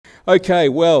Okay,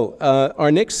 well,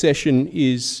 our next session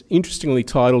is interestingly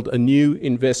titled A New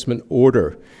Investment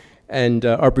Order. And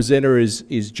our presenter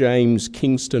is James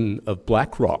Kingston of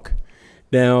BlackRock.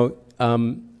 Now,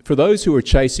 for those who are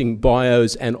chasing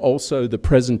bios and also the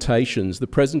presentations,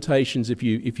 if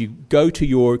you go to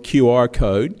your QR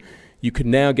code, you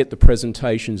can now get the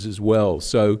presentations as well.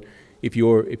 So it's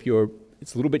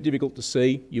a little bit difficult to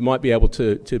see, you might be able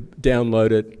to download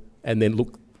it and then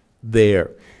look there.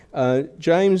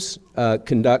 James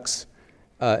his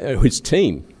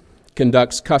team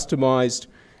conducts customized,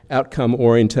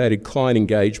 outcome-orientated client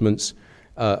engagements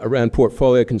around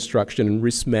portfolio construction and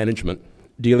risk management,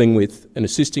 dealing with and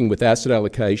assisting with asset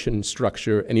allocation,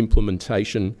 structure, and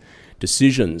implementation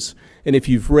decisions. And if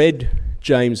you've read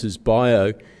James's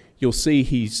bio, you'll see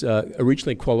he's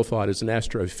originally qualified as an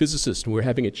astrophysicist, and we were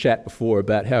having a chat before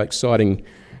about how exciting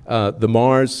the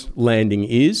Mars landing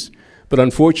is. But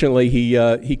unfortunately,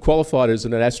 he qualified as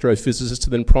an astrophysicist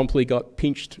and then promptly got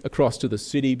pinched across to the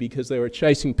city because they were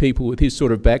chasing people with his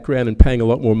sort of background and paying a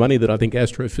lot more money than I think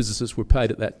astrophysicists were paid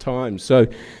at that time. So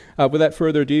without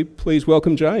further ado, please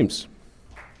welcome James.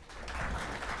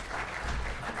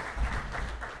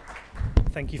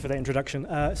 Thank you for that introduction.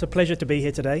 It's a pleasure to be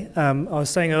here today. I was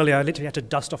saying earlier, I literally had to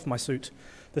dust off my suit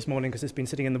this morning because it's been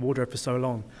sitting in the wardrobe for so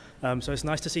long. So it's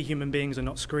nice to see human beings and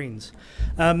not screens.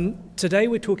 Today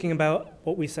we're talking about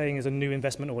what we're saying is a new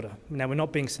investment order. Now, we're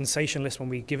not being sensationalist when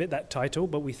we give it that title,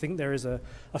 but we think there is a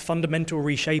fundamental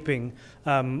reshaping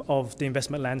of the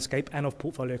investment landscape and of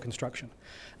portfolio construction.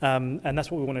 And that's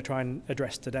what we want to try and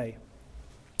address today.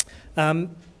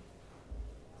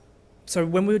 So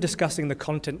when we were discussing the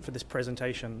content for this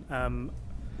presentation,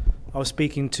 I was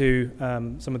speaking to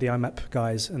some of the IMAP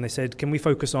guys, and they said, can we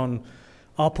focus on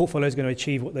our portfolio is going to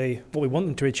achieve what we want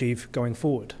them to achieve going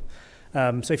forward?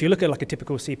 So if you look at like a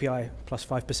typical CPI plus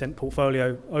 5%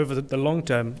 portfolio, over the long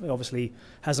term, it obviously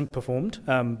hasn't performed,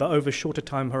 but over shorter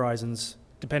time horizons,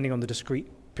 depending on the discrete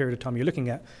period of time you're looking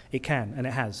at, it can, and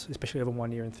it has, especially over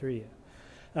 1 year and 3 year.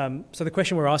 So the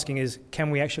question we're asking is, can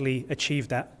we actually achieve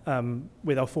that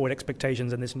with our forward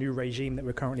expectations and this new regime that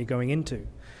we're currently going into?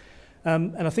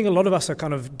 And I think a lot of us are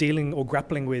kind of dealing or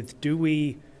grappling with, do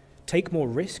we take more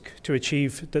risk to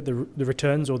achieve the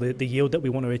returns or the yield that we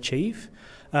want to achieve?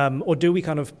 Or do we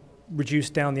kind of reduce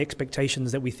down the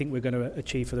expectations that we think we're going to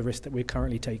achieve for the risk that we're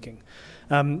currently taking?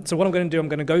 So what I'm going to do, I'm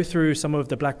going to go through some of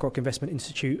the BlackRock Investment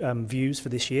Institute views for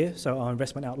this year, so our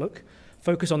investment outlook,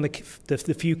 focus on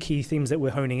the few key themes that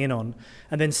we're honing in on,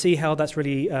 and then see how that's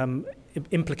really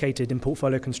implicated in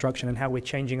portfolio construction and how we're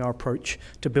changing our approach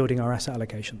to building our asset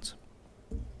allocations.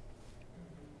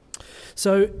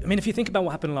 So, I mean, if you think about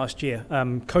what happened last year,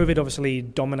 COVID obviously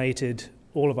dominated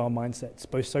all of our mindsets,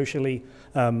 both socially,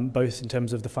 both in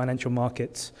terms of the financial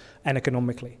markets and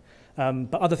economically.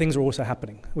 But other things are also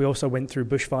happening. We also went through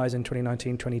bushfires in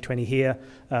 2019, 2020 here,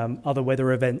 other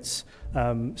weather events,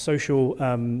 social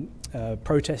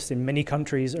protests in many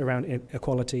countries around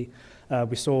equality.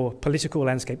 We saw political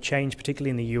landscape change, particularly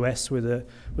in the US with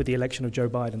the election of Joe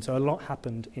Biden. So a lot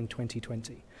happened in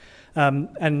 2020.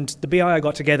 And the BI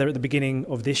got together at the beginning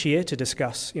of this year to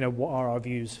discuss, what are our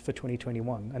views for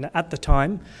 2021. And at the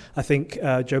time, I think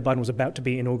Joe Biden was about to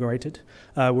be inaugurated.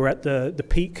 We're at the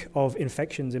peak of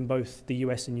infections in both the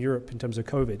US and Europe in terms of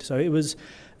COVID. So it was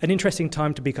an interesting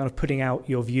time to be kind of putting out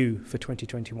your view for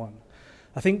 2021.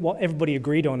 I think what everybody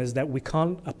agreed on is that we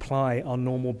can't apply our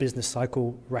normal business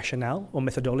cycle rationale or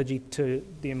methodology to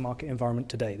the market environment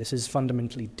today. This is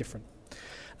fundamentally different.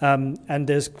 And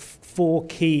there's four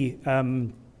key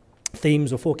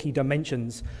themes or four key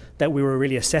dimensions that we were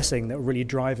really assessing that were really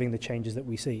driving the changes that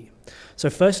we see. So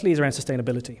firstly is around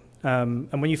sustainability.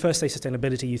 And when you first say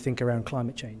sustainability, you think around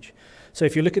climate change. So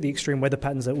if you look at the extreme weather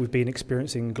patterns that we've been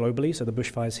experiencing globally, so the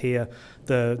bushfires here,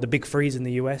 the big freeze in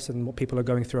the US and what people are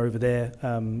going through over there,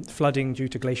 flooding due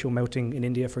to glacial melting in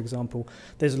India, for example,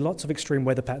 there's lots of extreme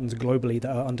weather patterns globally that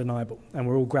are undeniable. And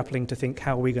we're all grappling to think,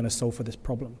 how are we going to solve for this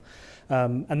problem?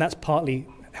 And that's partly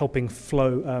helping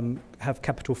have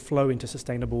capital flow into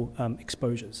sustainable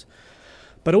exposures.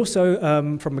 But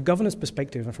also from a governance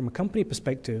perspective and from a company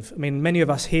perspective, I mean, many of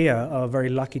us here are very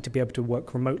lucky to be able to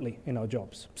work remotely in our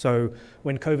jobs. So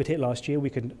when COVID hit last year, we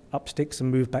could up sticks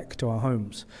and move back to our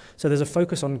homes. So there's a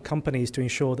focus on companies to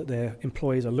ensure that their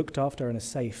employees are looked after and are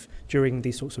safe during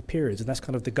these sorts of periods. And that's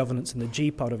kind of the governance and the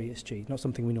G part of ESG, not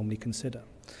something we normally consider.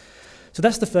 So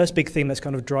that's the first big theme that's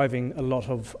kind of driving a lot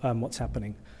of what's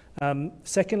happening.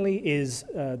 Secondly is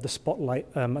the spotlight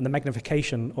and the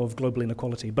magnification of global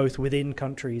inequality, both within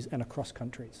countries and across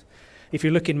countries. If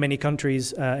you look in many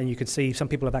countries, and you can see some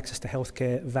people have access to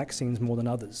healthcare, vaccines more than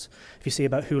others. If you see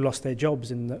about who lost their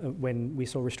jobs when we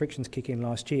saw restrictions kick in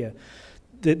last year,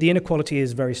 the inequality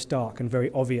is very stark and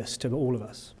very obvious to all of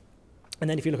us. And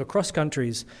then if you look across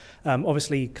countries,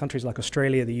 obviously countries like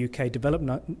Australia, the UK, developed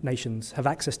nations have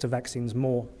access to vaccines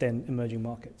more than emerging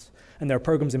markets. And there are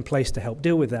programs in place to help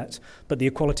deal with that, but the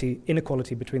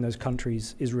inequality between those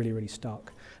countries is really, really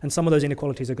stark. And some of those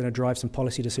inequalities are going to drive some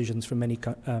policy decisions for many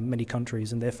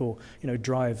countries, and therefore,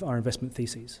 drive our investment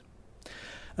theses.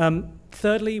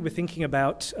 Thirdly, we're thinking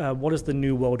about what does the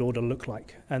new world order look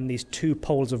like, and these two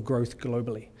poles of growth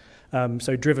globally.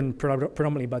 So driven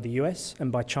predominantly by the US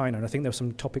and by China, and I think there were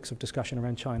some topics of discussion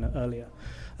around China earlier.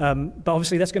 But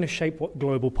obviously that's going to shape what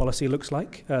global policy looks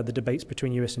like, the debates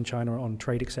between US and China on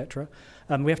trade, etc.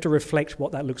 We have to reflect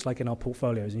what that looks like in our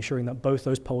portfolios, ensuring that both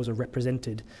those poles are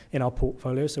represented in our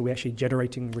portfolios, so we're actually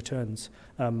generating returns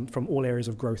from all areas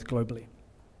of growth globally.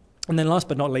 And then last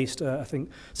but not least, I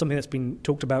think something that's been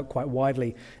talked about quite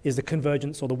widely is the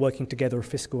convergence or the working together of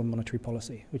fiscal and monetary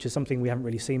policy, which is something we haven't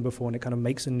really seen before, and it kind of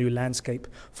makes a new landscape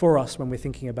for us when we're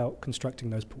thinking about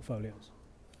constructing those portfolios.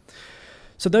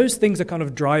 So those things are kind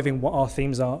of driving what our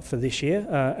themes are for this year,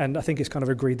 and I think it's kind of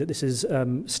agreed that this is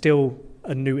still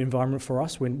a new environment for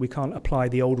us when we can't apply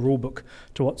the old rule book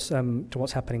to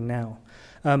what's happening now.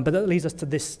 But that leads us to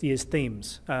this year's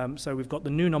themes. So we've got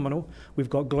the new nominal, we've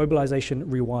got globalization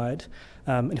rewired,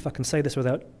 and if I can say this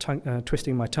without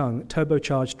twisting my tongue,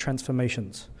 turbocharged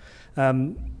transformations.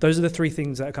 Those are the three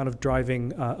things that are kind of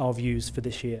driving our views for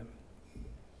this year.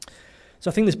 So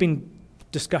I think there's been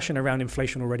discussion around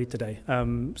inflation already today.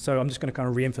 So I'm just going to kind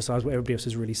of re-emphasize what everybody else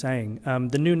is really saying.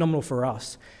 The new nominal for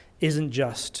us isn't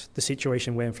just the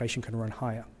situation where inflation can run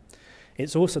higher.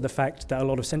 It's also the fact that a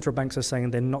lot of central banks are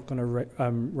saying they're not going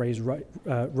to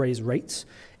raise rates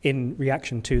in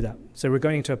reaction to that. So we're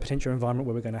going into a potential environment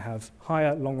where we're going to have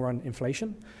higher long-run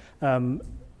inflation,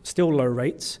 still low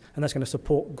rates, and that's going to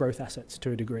support growth assets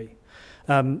to a degree.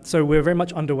 So we're very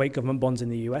much underweight government bonds in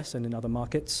the US and in other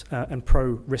markets, and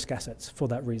pro-risk assets for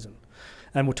that reason.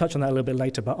 And we'll touch on that a little bit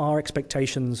later, but our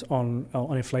expectations on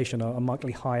inflation are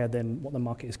markedly higher than what the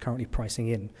market is currently pricing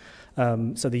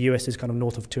in. So the US is kind of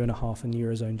north of 2.5% and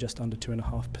Eurozone just under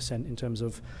 2.5% in terms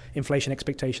of inflation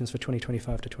expectations for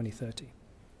 2025 to 2030.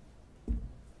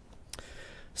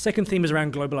 Second theme is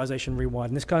around globalization rewired,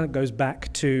 and this kind of goes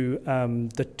back to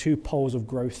the two poles of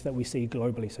growth that we see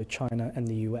globally, so China and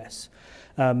the US.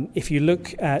 If you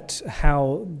look at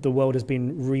how the world has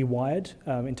been rewired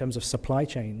in terms of supply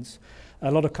chains, a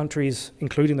lot of countries,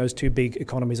 including those two big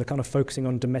economies, are kind of focusing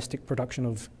on domestic production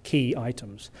of key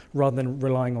items rather than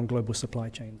relying on global supply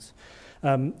chains.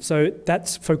 So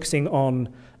that's focusing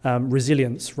on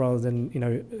resilience rather than,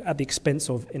 at the expense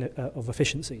of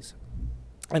efficiencies.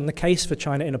 And the case for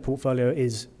China in a portfolio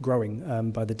is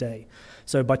growing by the day.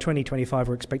 So by 2025,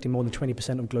 we're expecting more than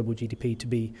 20% of global GDP to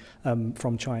be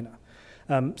from China.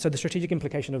 So the strategic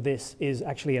implication of this is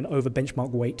actually an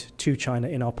over-benchmark weight to China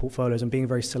in our portfolios and being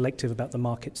very selective about the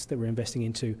markets that we're investing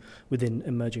into within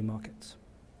emerging markets.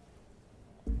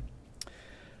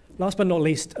 Last but not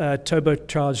least,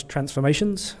 turbocharged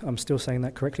transformations. I'm still saying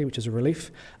that correctly, which is a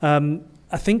relief.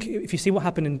 I think if you see what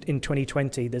happened in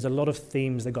 2020, there's a lot of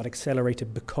themes that got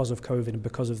accelerated because of COVID and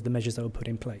because of the measures that were put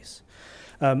in place.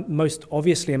 Most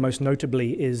obviously and most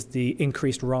notably is the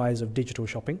increased rise of digital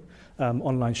shopping,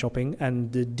 online shopping, and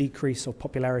the decrease of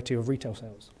popularity of retail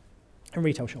sales and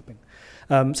retail shopping.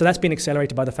 So that's been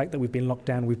accelerated by the fact that we've been locked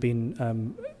down, we've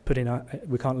been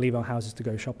we can't leave our houses to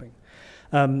go shopping.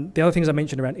 The other things I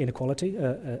mentioned around inequality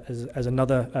as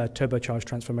another turbocharged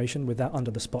transformation with that under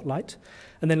the spotlight.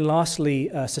 And then lastly,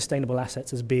 sustainable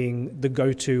assets as being the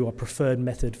go-to or preferred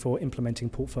method for implementing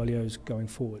portfolios going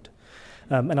forward.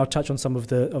 And I'll touch on some of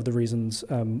the reasons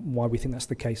why we think that's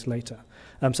the case later.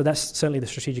 So that's certainly the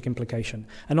strategic implication.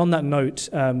 And on that note,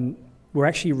 we're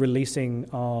actually releasing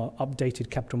our updated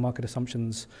capital market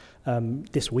assumptions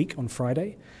this week on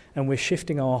Friday, and we're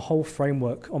shifting our whole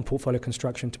framework on portfolio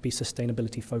construction to be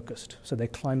sustainability focused. So they're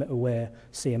climate aware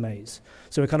CMAs.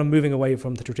 So we're kind of moving away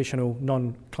from the traditional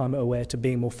non-climate aware to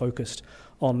being more focused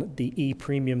on the E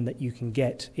premium that you can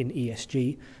get in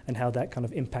ESG and how that kind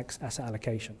of impacts asset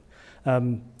allocation.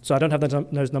 So I don't have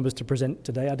those numbers to present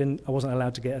today. I wasn't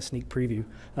allowed to get a sneak preview,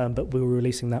 but we were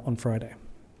releasing that on Friday.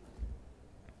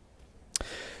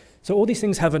 So all these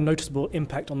things have a noticeable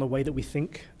impact on the way that we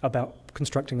think about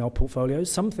constructing our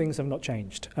portfolios. Some things have not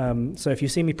changed. So if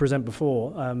you've seen me present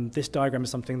before, this diagram is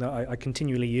something that I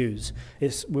continually use.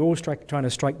 We're always trying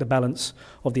to strike the balance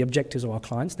of the objectives of our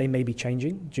clients. They may be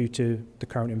changing due to the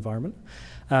current environment.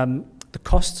 The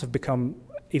costs have become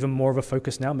even more of a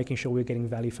focus now, making sure we're getting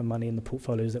value for money in the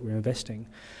portfolios that we're investing.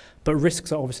 But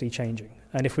risks are obviously changing.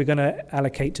 And if we're going to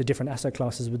allocate to different asset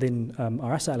classes within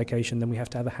our asset allocation, then we have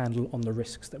to have a handle on the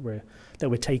risks that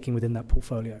we're taking within that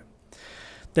portfolio.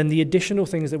 Then the additional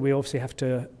things that we obviously have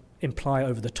to imply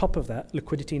over the top of that,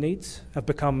 liquidity needs have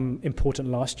become important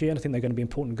last year, and I think they're going to be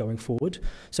important going forward.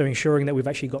 So ensuring that we've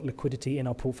actually got liquidity in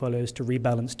our portfolios to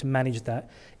rebalance, to manage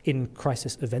that in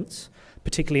crisis events,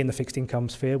 particularly in the fixed income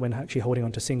sphere when actually holding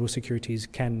on to single securities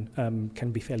can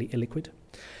be fairly illiquid.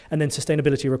 And then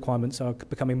sustainability requirements are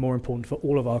becoming more important for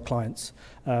all of our clients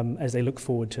as they look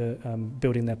forward to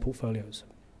building their portfolios.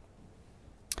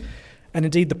 And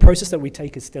indeed, the process that we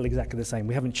take is still exactly the same.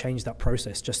 We haven't changed that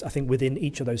process. Just I think within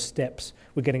each of those steps,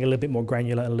 we're getting a little bit more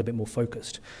granular and a little bit more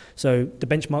focused. So the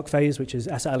benchmark phase, which is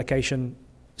asset allocation,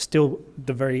 still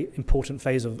the very important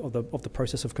phase of the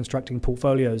process of constructing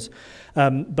portfolios.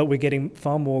 But we're getting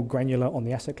far more granular on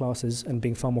the asset classes and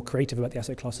being far more creative about the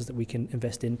asset classes that we can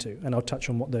invest into. And I'll touch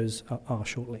on what those are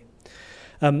shortly.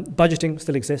 Budgeting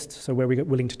still exists, so where we're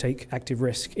willing to take active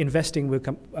risk. Investing,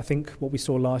 I think what we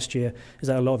saw last year is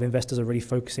that a lot of investors are really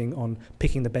focusing on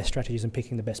picking the best strategies and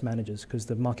picking the best managers, because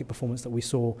the market performance that we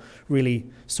saw really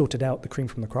sorted out the cream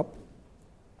from the crop.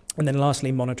 And then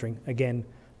lastly, monitoring, again,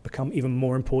 become even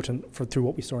more important through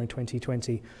what we saw in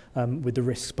 2020 with the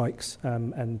risk spikes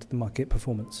and the market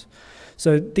performance.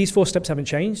 So these 4 steps haven't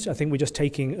changed. I think we're just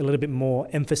taking a little bit more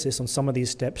emphasis on some of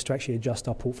these steps to actually adjust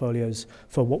our portfolios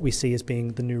for what we see as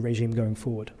being the new regime going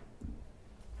forward.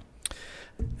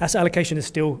 Asset allocation is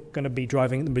still going to be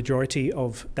driving the majority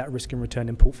of that risk and return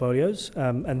in portfolios,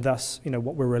 and thus,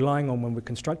 what we're relying on when we're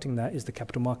constructing that is the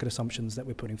capital market assumptions that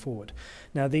we're putting forward.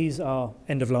 Now, these are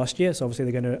end of last year, so obviously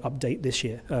they're going to update this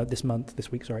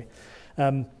week.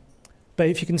 But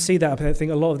if you can see that, I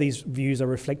think a lot of these views are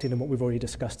reflected in what we've already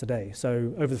discussed today.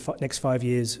 So over the next 5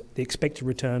 years, the expected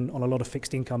return on a lot of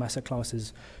fixed income asset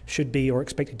classes should be or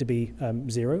expected to be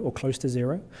 0 or close to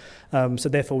 0. So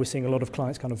therefore, we're seeing a lot of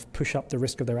clients kind of push up the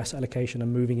risk of their asset allocation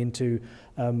and moving into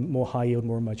more high yield,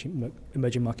 more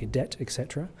emerging market debt,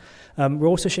 etc. We're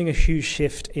also seeing a huge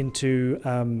shift into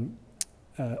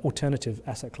alternative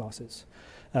asset classes.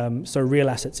 So real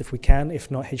assets if we can, if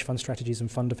not hedge fund strategies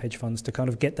and fund of hedge funds to kind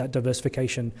of get that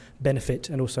diversification benefit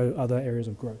and also other areas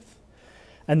of growth.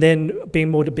 And then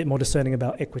being a bit more discerning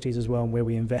about equities as well and where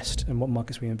we invest and what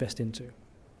markets we invest into.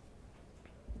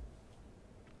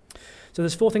 So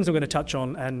there's 4 things I'm going to touch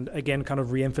on, and again, kind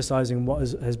of re-emphasizing what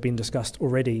has been discussed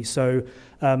already. So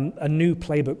a new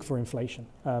playbook for inflation,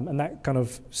 and that kind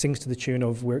of sings to the tune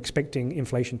of we're expecting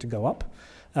inflation to go up.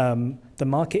 The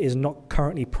market is not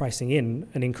currently pricing in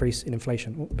an increase in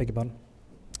inflation. Oh, beg your pardon.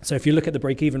 So if you look at the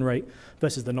break-even rate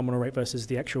versus the nominal rate versus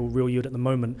the actual real yield at the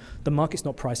moment, the market's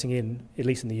not pricing in, at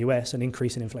least in the US, an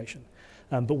increase in inflation.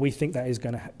 But we think that is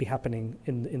going to be happening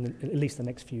in at least the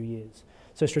next few years.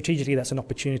 So strategically, that's an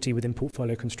opportunity within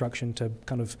portfolio construction to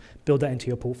kind of build that into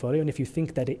your portfolio. And if you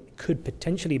think that it could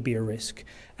potentially be a risk,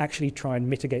 actually try and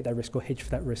mitigate that risk or hedge for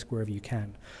that risk wherever you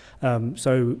can.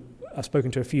 So I've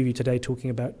spoken to a few of you today talking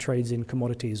about trades in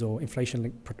commodities or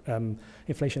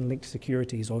inflation-linked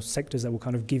securities or sectors that will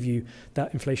kind of give you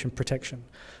that inflation protection.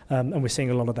 And we're seeing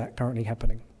a lot of that currently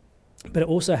happening. But it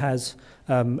also has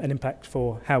an impact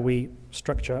for how we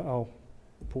structure our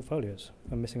portfolios.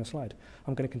 I'm missing a slide.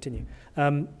 I'm going to continue.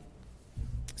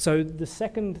 So the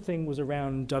second thing was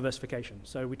around diversification.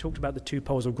 So we talked about the 2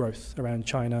 poles of growth around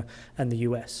China and the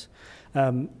US.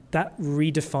 That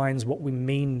redefines what we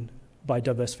mean by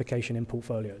diversification in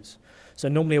portfolios. So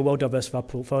normally a well-diversified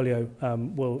portfolio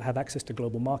will have access to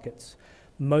global markets.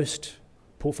 Most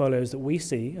portfolios that we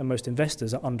see and most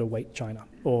investors are underweight China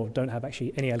or don't have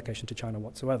actually any allocation to China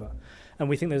whatsoever. And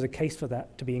we think there's a case for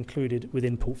that to be included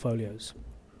within portfolios.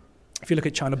 If you look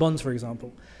at China bonds, for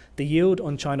example, the yield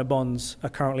on China bonds are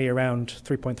currently around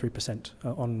 3.3%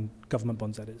 on government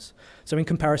bonds, that is. So in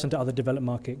comparison to other developed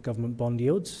market government bond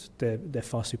yields, they're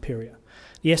far superior.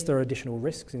 Yes, there are additional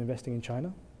risks in investing in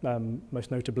China,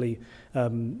 most notably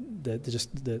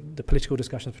the political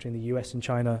discussions between the US and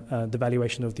China, the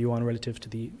valuation of the yuan relative to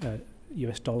the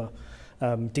US dollar,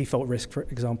 default risk, for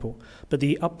example. But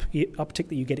the uptick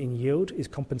that you get in yield is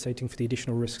compensating for the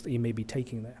additional risks that you may be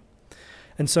taking there.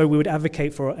 And so we would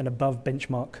advocate for an above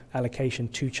benchmark allocation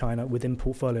to China within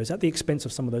portfolios at the expense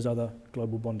of some of those other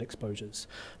global bond exposures,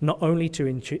 not only to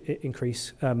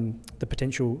increase the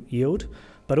potential yield,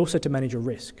 but also to manage your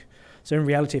risk. So in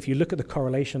reality, if you look at the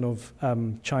correlation of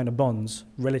China bonds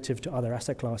relative to other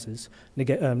asset classes,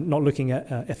 not looking at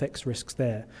FX risks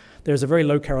there's a very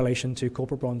low correlation to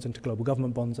corporate bonds and to global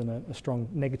government bonds, and a strong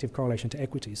negative correlation to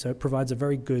equities. So it provides a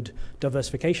very good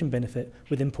diversification benefit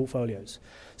within portfolios.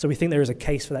 So we think there is a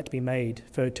case for that to be made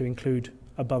to include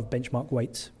above benchmark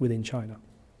weights within China.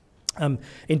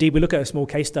 Indeed, we look at a small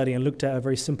case study and looked at a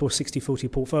very simple 60-40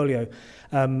 portfolio,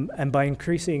 and by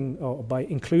including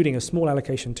a small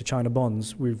allocation to China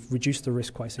bonds, we've reduced the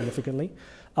risk quite significantly,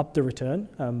 upped the return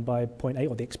by 0.8,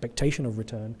 or the expectation of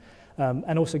return,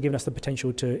 and also given us the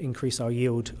potential to increase our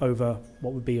yield over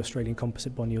what would be Australian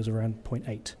composite bond yields around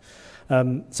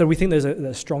 0.8. So we think there's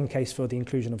a strong case for the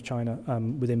inclusion of China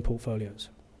within portfolios.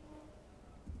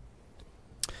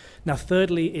 Now,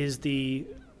 thirdly is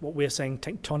what we're saying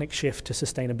tectonic shift to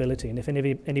sustainability. And if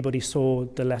anybody saw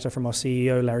the letter from our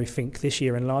CEO, Larry Fink, this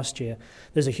year and last year,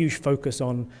 there's a huge focus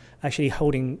on actually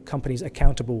holding companies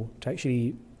accountable to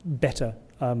actually better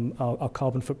our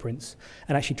carbon footprints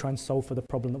and actually try and solve for the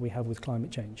problem that we have with climate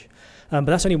change. But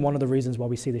that's only one of the reasons why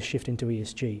we see this shift into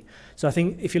ESG. So I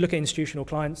think if you look at institutional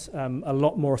clients, a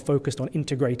lot more are focused on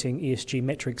integrating ESG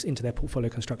metrics into their portfolio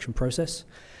construction process.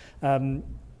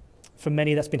 For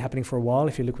many, that's been happening for a while.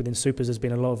 If you look within supers, there's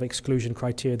been a lot of exclusion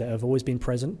criteria that have always been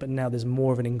present, but now there's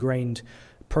more of an ingrained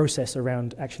process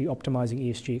around actually optimizing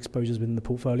ESG exposures within the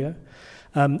portfolio.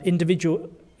 Individual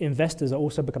investors are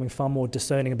also becoming far more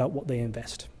discerning about what they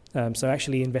invest. So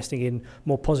actually investing in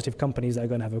more positive companies that are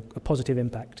going to have a positive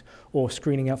impact, or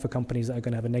screening out for companies that are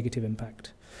going to have a negative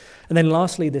impact. And then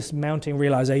lastly, this mounting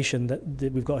realization that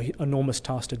we've got an enormous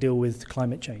task to deal with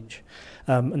climate change,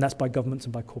 and that's by governments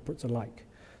and by corporates alike.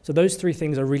 So those three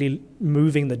things are really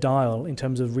moving the dial in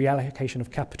terms of reallocation of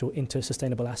capital into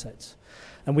sustainable assets.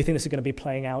 And we think this is going to be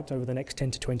playing out over the next 10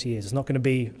 to 20 years. It's not going to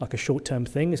be like a short-term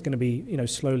thing. It's going to be,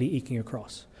 slowly eking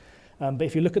across. But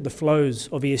if you look at the flows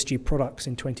of ESG products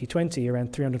in 2020,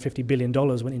 around $350 billion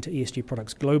went into ESG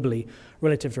products globally,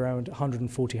 relative to around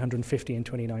 140, 150 in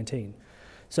 2019.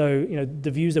 So,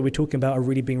 the views that we're talking about are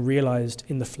really being realized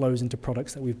in the flows into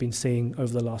products that we've been seeing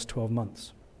over the last 12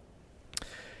 months.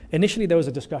 Initially, there was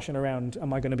a discussion around,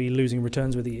 am I going to be losing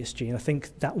returns with ESG? And I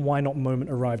think that why not moment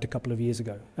arrived a couple of years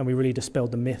ago. And we really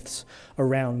dispelled the myths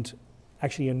around,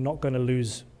 actually, you're not going to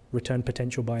lose return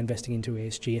potential by investing into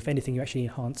ESG. If anything, you actually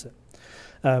enhance it.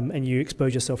 And you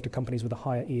expose yourself to companies with a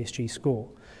higher ESG score.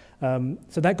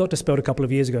 So that got dispelled a couple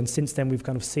of years ago. And since then, we've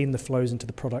kind of seen the flows into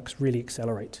the products really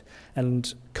accelerate.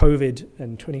 And COVID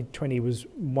and 2020 was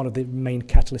one of the main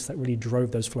catalysts that really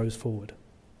drove those flows forward.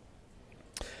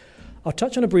 I'll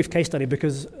touch on a brief case study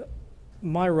because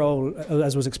my role,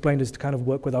 as was explained, is to kind of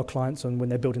work with our clients on when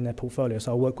they're building their portfolio.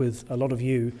 So I'll work with a lot of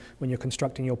you when you're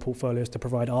constructing your portfolios to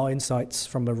provide our insights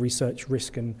from a research,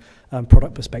 risk, and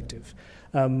product perspective.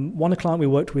 One client we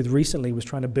worked with recently was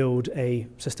trying to build a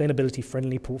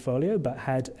sustainability-friendly portfolio, but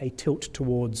had a tilt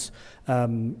towards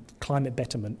climate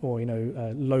betterment or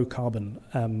low carbon,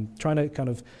 trying to kind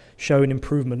of show an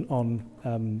improvement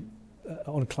on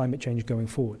climate change going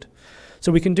forward.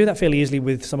 So we can do that fairly easily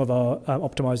with some of our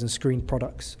optimized and screened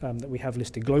products that we have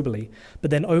listed globally,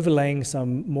 but then overlaying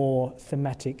some more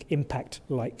thematic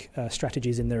impact-like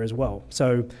strategies in there as well.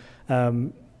 So,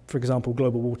 for example,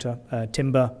 global water,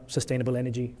 timber, sustainable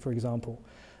energy, for example.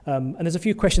 And there's a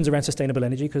few questions around sustainable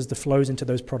energy because the flows into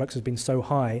those products has been so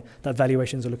high that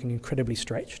valuations are looking incredibly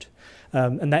stretched.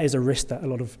 And that is a risk that a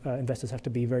lot of investors have to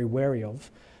be very wary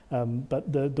of.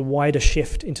 But the wider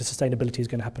shift into sustainability is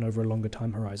going to happen over a longer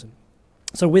time horizon.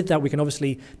 So with that, we can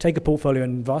obviously take a portfolio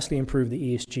and vastly improve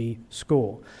the ESG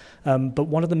score. But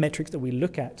one of the metrics that we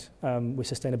look at with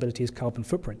sustainability is carbon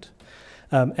footprint.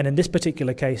 And in this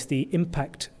particular case, the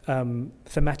impact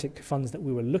thematic funds that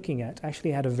we were looking at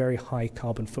actually had a very high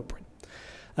carbon footprint.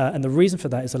 And the reason for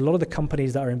that is a lot of the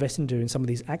companies that are investing in some of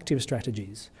these active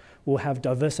strategies will have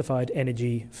diversified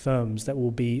energy firms that will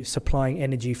be supplying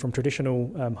energy from traditional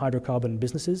hydrocarbon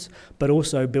businesses, but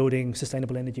also building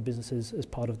sustainable energy businesses as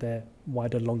part of their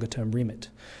wider longer-term remit.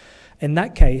 In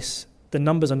that case, the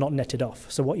numbers are not netted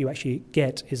off. So what you actually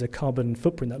get is a carbon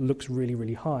footprint that looks really,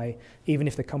 really high, even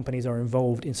if the companies are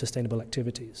involved in sustainable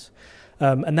activities.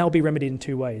 And that will be remedied in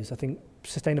two ways. I think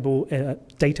sustainable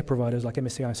data providers like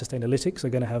MSCI and Sustainalytics are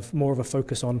going to have more of a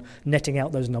focus on netting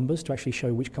out those numbers to actually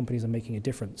show which companies are making a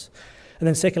difference. And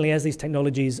then secondly, as these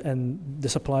technologies and the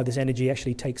supply of this energy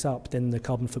actually takes up, then the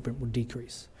carbon footprint will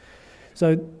decrease.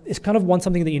 So it's kind of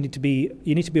something that you need to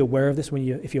be aware of this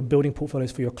if you're building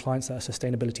portfolios for your clients that are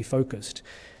sustainability focused.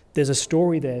 There's a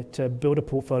story there to build a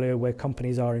portfolio where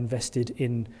companies are invested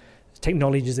in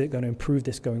technologies that are going to improve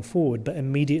this going forward, but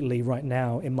immediately right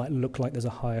now it might look like there's a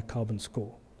higher carbon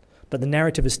score. But the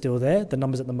narrative is still there. The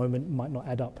numbers at the moment might not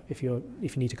add up if you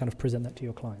need to kind of present that to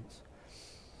your clients.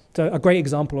 So a great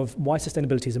example of why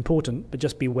sustainability is important, but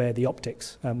just beware the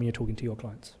optics when you're talking to your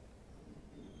clients.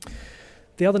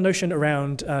 The other notion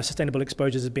around sustainable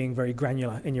exposures is being very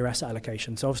granular in your asset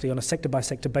allocation. So obviously on a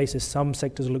sector-by-sector basis, some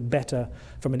sectors look better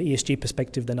from an ESG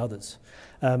perspective than others.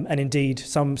 And indeed,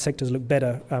 some sectors look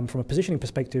better from a positioning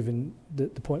perspective in the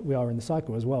point we are in the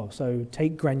cycle as well. So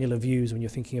take granular views when you're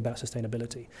thinking about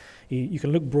sustainability. You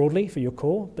can look broadly for your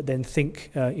core, but then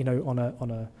think on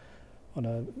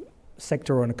a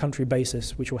sector or on a country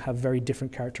basis, which will have very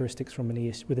different characteristics from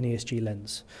with an ESG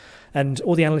lens. And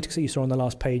all the analytics that you saw on the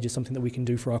last page is something that we can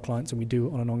do for our clients, and we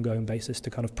do on an ongoing basis to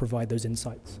kind of provide those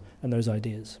insights and those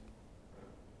ideas.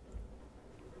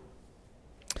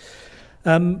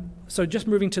 So just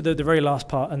moving to the very last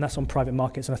part, and that's on private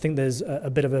markets, and I think there's a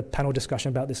bit of a panel discussion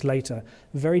about this later.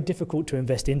 Very difficult to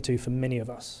invest into for many of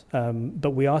us,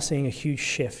 but we are seeing a huge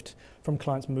shift from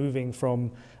clients moving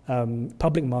from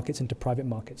public markets into private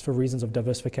markets for reasons of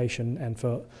diversification and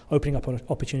for opening up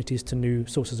opportunities to new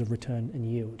sources of return and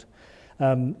yield.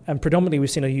 And predominantly,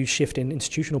 we've seen a huge shift in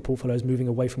institutional portfolios moving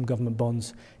away from government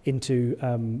bonds into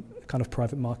kind of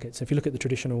private markets. So if you look at the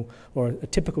traditional or a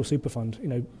typical super fund,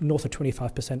 north of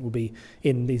 25% will be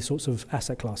in these sorts of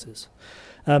asset classes.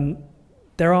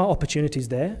 There are opportunities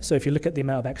there. So if you look at the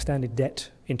amount of outstanding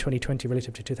debt in 2020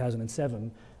 relative to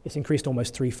 2007, it's increased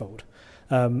almost threefold.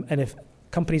 And if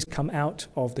companies come out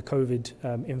of the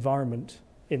COVID environment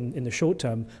in the short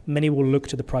term, many will look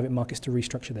to the private markets to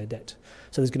restructure their debt.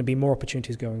 So there's going to be more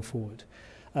opportunities going forward.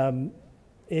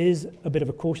 Is a bit of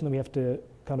a caution that we have to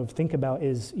kind of think about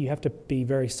is you have to be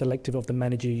very selective of the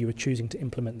manager you are choosing to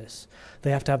implement this.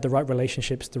 They have to have the right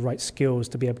relationships, the right skills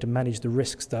to be able to manage the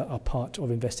risks that are part of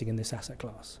investing in this asset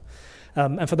class.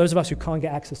 And for those of us who can't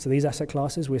get access to these asset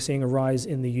classes, we're seeing a rise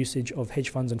in the usage of hedge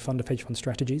funds and fund of hedge fund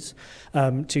strategies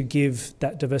to give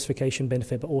that diversification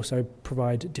benefit, but also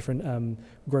provide different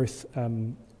growth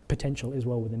potential as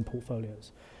well within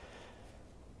portfolios.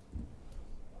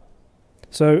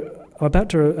 So I'm about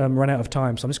to run out of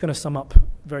time, so I'm just going to sum up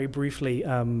very briefly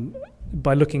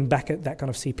by looking back at that kind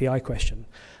of CPI question.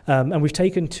 And we've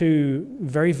taken two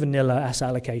very vanilla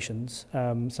asset allocations,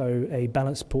 so a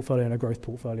balanced portfolio and a growth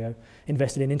portfolio,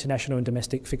 invested in international and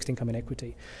domestic fixed income and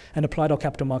equity, and applied our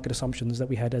capital market assumptions that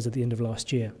we had as at the end of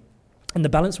last year. And the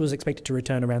balance was expected to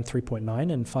return around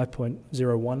 3.9 and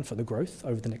 5.01 for the growth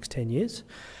over the next 10 years.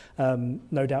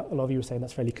 No doubt a lot of you were saying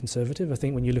that's fairly conservative. I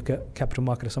think when you look at capital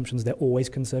market assumptions, they're always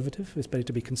conservative. It's better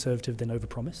to be conservative than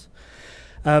overpromise.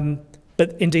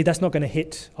 But indeed, that's not going to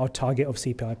hit our target of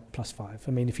CPI plus 5.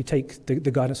 I mean, if you take the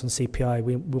guidance on CPI,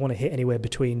 we want to hit anywhere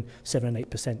between 7 and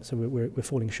 8%, so we're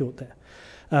falling short there.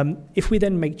 If we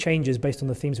then make changes based on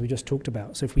the themes we just talked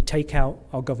about, so if we take out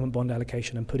our government bond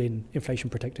allocation and put in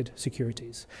inflation-protected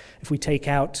securities, if we take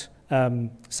out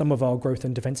some of our growth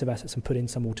and defensive assets and put in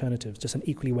some alternatives, just an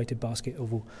equally weighted basket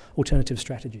of alternative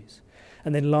strategies.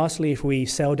 And then lastly, if we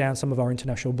sell down some of our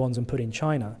international bonds and put in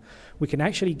China, we can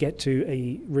actually get to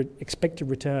a expected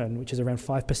return, which is around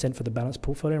 5% for the balanced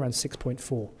portfolio, around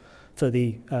 6.4% for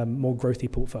the more growthy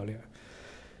portfolio.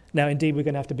 Now, indeed, we're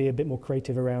going to have to be a bit more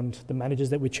creative around the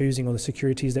managers that we're choosing or the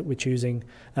securities that we're choosing,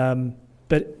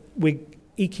 but we're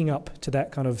eking up to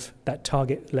that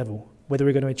target level. Whether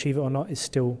we're going to achieve it or not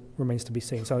still remains to be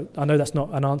seen. So I know that's not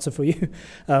an answer for you,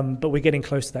 but we're getting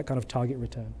close to that kind of target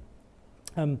return.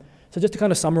 So just to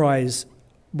kind of summarize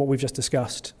what we've just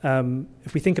discussed,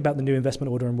 if we think about the new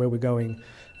investment order and where we're going,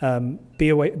 be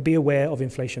aware of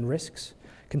inflation risks.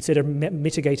 Consider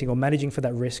mitigating or managing for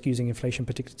that risk using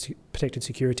inflation-protected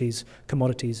securities,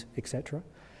 commodities, etc.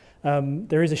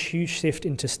 There is a huge shift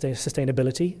into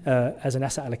sustainability as an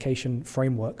asset allocation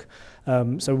framework.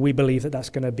 So we believe that that's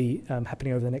going to be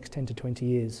happening over the next 10 to 20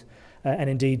 years.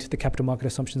 And indeed, the capital market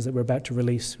assumptions that we're about to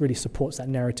release really supports that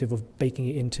narrative of baking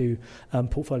it into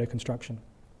portfolio construction.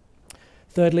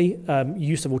 Thirdly,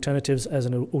 use of alternatives as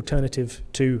an alternative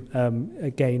to,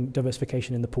 again,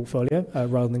 diversification in the portfolio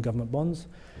rather than government bonds.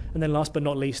 And then last but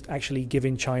not least, actually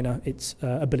giving China its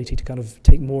ability to kind of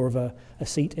take more of a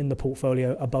seat in the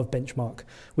portfolio above benchmark,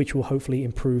 which will hopefully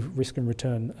improve risk and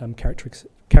return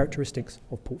characteristics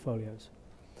of portfolios.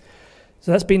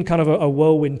 So that's been kind of a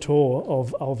whirlwind tour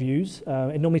of our views.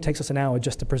 It normally takes us an hour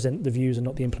just to present the views and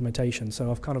not the implementation, so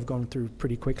I've kind of gone through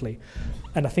pretty quickly.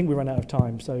 And I think we ran out of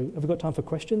time, so have we got time for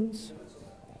questions?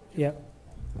 Yeah.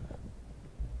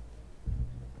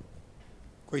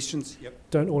 Questions? Yep.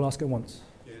 Don't all ask at once.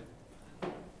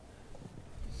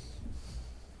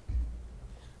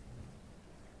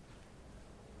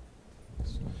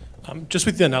 Just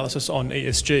with the analysis on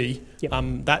ESG,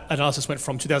 Yep. that analysis went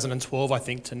from 2012, I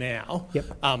think, to now.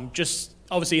 Yep. Just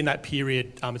obviously in that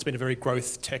period, it's been a very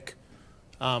growth tech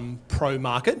pro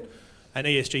market, and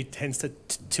ESG tends to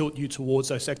tilt you towards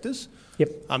those sectors. Yep.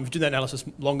 If you do that analysis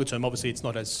longer term, obviously it's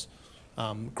not as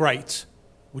great.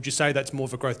 Would you say that's more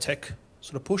of a growth tech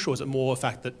sort of push, or is it more a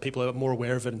fact that people are more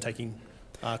aware of it and taking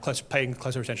paying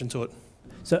closer attention to it?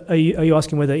 So are you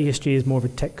asking whether ESG is more of a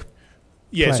tech?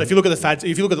 Yeah, play? so if you look at the fads,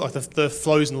 if you look at like the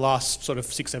flows in the last sort of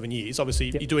 6-7 years, obviously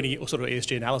Yep. you do any sort of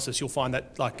ESG analysis, you'll find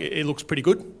that like it looks pretty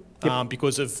good. Yep.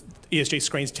 Because of ESG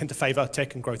screens tend to favour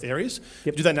tech and growth areas. Yep. If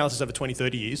you do that analysis over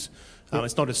 20-30 years, Yep.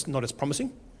 it's not as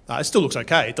promising. It still looks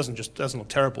okay. It doesn't look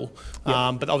terrible.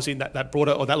 Yep. But obviously in that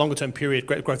broader or that longer term period,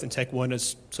 growth in tech weren't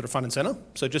as sort of front and centre.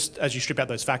 So just as you strip out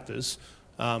those factors,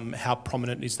 how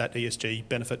prominent is that ESG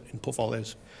benefit in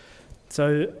portfolios?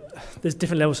 So there's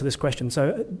different levels to this question.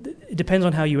 So it depends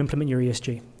on how you implement your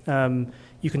ESG.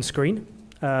 You can screen,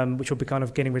 which will be kind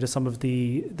of getting rid of some of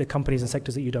the companies and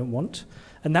sectors that you don't want.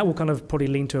 And that will kind of probably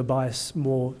lean to a bias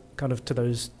more kind of to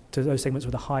those segments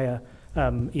with a higher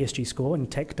ESG score, and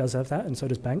tech does have that, and so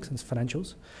does banks and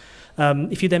financials.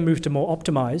 If you then move to more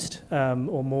optimized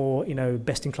or more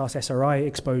best-in-class SRI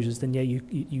exposures, then yeah,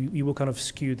 you will kind of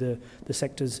skew the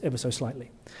sectors ever so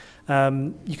slightly.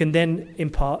 You can then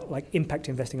impart like impact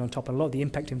investing on top, and a lot of the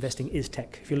impact investing is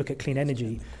tech. If you look at clean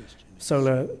energy,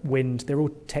 solar, wind, they're all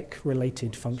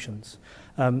tech-related functions.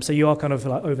 So you are kind of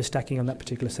like overstacking on that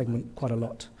particular segment quite a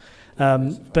lot.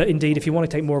 But indeed, if you want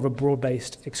to take more of a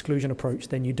broad-based exclusion approach,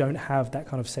 then you don't have that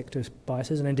kind of sector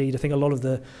biases. And indeed, I think a lot of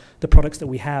the products that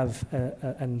we have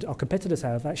and our competitors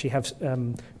have actually have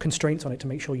constraints on it to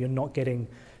make sure you're not getting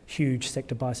huge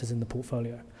sector biases in the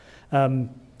portfolio.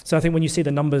 So I think when you see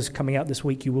the numbers coming out this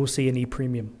week, you will see an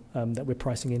E-premium that we're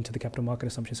pricing into the capital market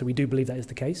assumption. So we do believe that is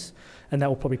the case, and that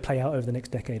will probably play out over the next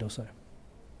decade or so.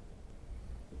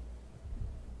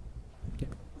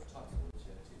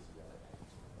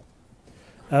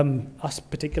 Us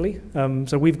particularly.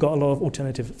 So we've got a lot of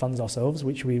alternative funds ourselves,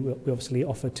 which we obviously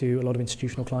offer to a lot of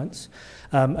institutional clients.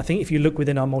 I think if you look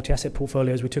within our multi-asset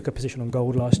portfolios, we took a position on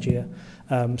gold last year.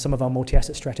 Some of our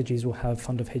multi-asset strategies will have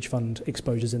fund of hedge fund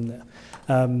exposures in there.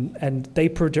 And they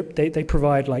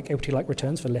provide like equity-like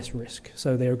returns for less risk.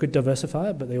 So they're a good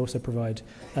diversifier, but they also provide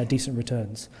decent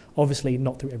returns. Obviously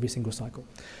not through every single cycle.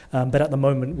 But at the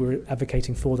moment, we're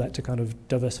advocating for that to kind of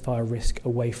diversify our risk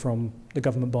away from the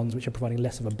government bonds, which are providing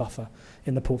less of a buffer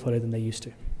in the portfolio than they used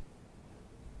to.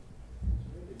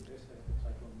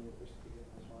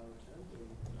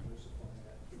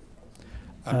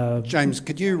 James,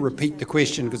 could you repeat the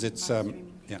question, because it's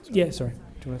yeah. Yeah, sorry.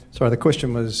 Sorry, the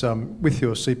question was, with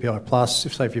your CPI plus,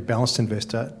 if you're a balanced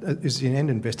investor, is the end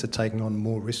investor taking on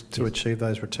more risk to achieve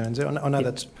those returns? I know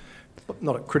that's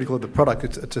not critical of the product,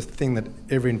 it's a thing that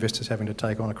every investor is having to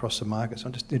take on across the market. So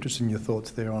I'm just interested in your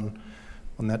thoughts there on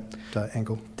that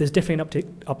angle. There's definitely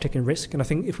an uptick in risk, and I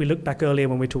think if we look back earlier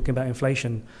when we were talking about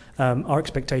inflation, our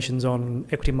expectations on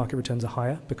equity market returns are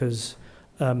higher because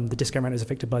the discount rate is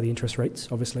affected by the interest rates,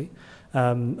 obviously.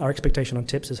 Our expectation on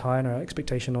tips is higher, and our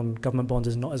expectation on government bonds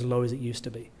is not as low as it used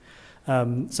to be.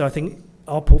 So I think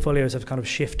our portfolios have kind of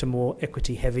shifted to more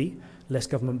equity heavy, less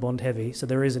government bond heavy, so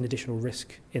there is an additional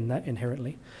risk in that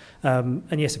inherently.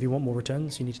 And yes, if you want more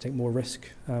returns, you need to take more risk.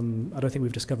 I don't think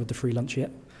we've discovered the free lunch yet.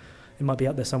 It might be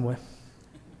out there somewhere.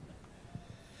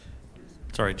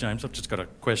 Sorry, James, I've just got a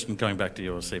question going back to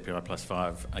your CPI plus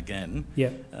 5 again. Yeah.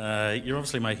 You're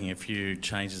obviously making a few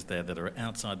changes there that are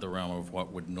outside the realm of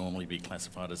what would normally be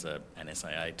classified as an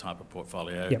SAA type of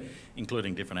portfolio, yep.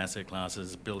 including different asset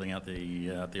classes, building out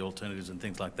the alternatives and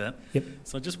things like that. Yep.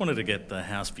 So I just wanted to get the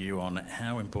house view on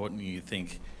how important you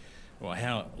think, or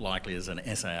how likely is an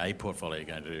SAA portfolio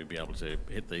going to be able to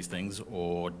hit these things,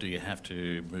 or do you have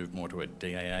to move more to a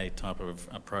DAA type of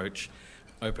approach?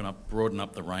 Broaden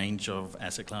up the range of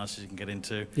asset classes you can get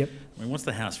into. Yep. I mean, what's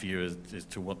the house view as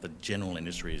to what the general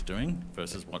industry is doing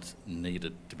versus what's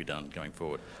needed to be done going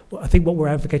forward? Well, I think what we're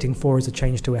advocating for is a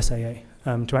change to SAA,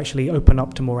 to actually open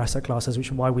up to more asset classes, which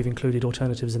is why we've included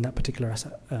alternatives in that particular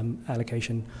asset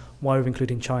allocation, why we've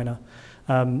included China.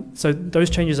 So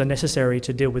those changes are necessary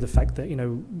to deal with the fact that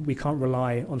we can't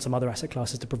rely on some other asset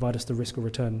classes to provide us the risk or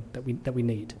return that we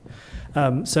need.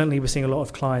 Certainly, we're seeing a lot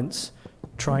of clients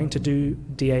trying to do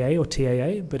DAA or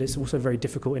TAA, but it's also very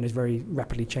difficult in a very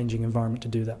rapidly changing environment to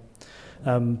do that.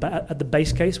 But at the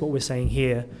base case, what we're saying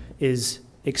here is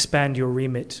expand your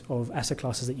remit of asset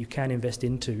classes that you can invest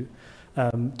into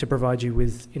to provide you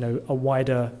with a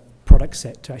wider product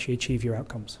set to actually achieve your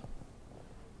outcomes.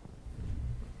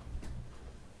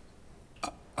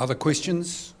 Other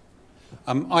questions?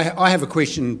 I have a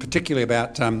question particularly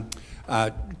about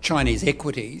Chinese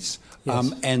equities.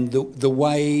 Yes. And the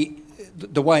way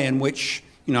in which,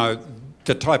 you know,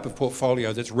 the type of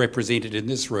portfolio that's represented in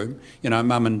this room, you know,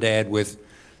 mum and dad with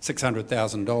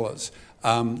 $600,000,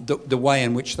 the way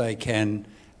in which they can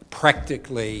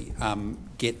practically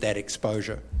get that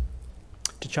exposure.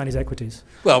 To Chinese equities?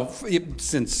 Well,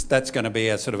 since that's going to be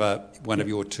a sort of one of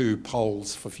your two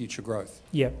poles for future growth.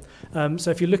 Yeah. So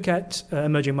if you look at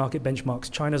emerging market benchmarks,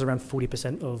 China's around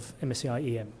 40% of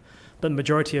MSCI EM. But the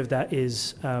majority of that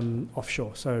is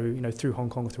offshore, so you know, through Hong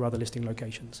Kong, through other listing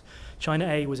locations. China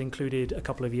A was included a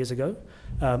couple of years ago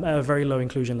at a very low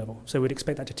inclusion level, so we'd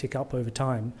expect that to tick up over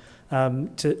time.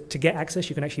 To get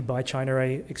access, you can actually buy China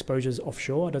A exposures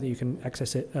offshore. I don't think you can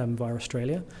access it via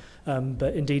Australia.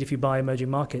 But indeed, if you buy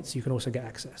emerging markets, you can also get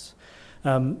access.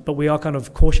 But we are kind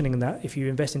of cautioning that if you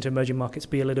invest into emerging markets,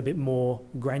 be a little bit more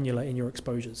granular in your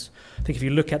exposures. I think if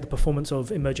you look at the performance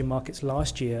of emerging markets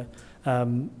last year,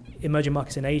 emerging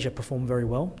markets in Asia performed very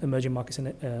well. Emerging markets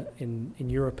in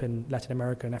Europe and Latin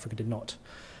America and Africa did not.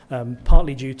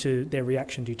 Partly due to their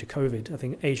reaction due to COVID. I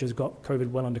think Asia's got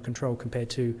COVID well under control compared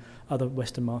to other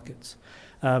Western markets.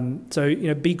 So you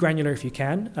know, be granular if you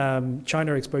can.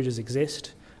 China exposures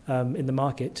exist. In the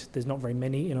market, there's not very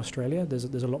many in Australia. There's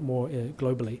a lot more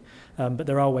globally, but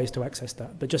there are ways to access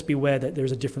that. But just beware that there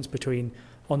is a difference between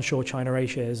onshore China A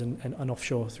shares and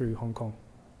offshore through Hong Kong.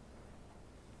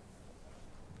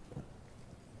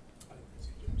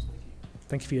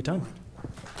 Thank you for your time.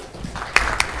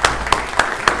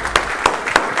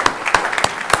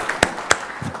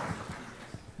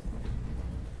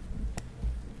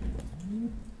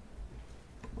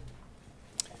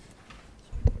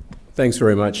 Thanks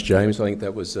very much, James. I think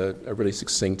that was a really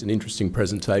succinct and interesting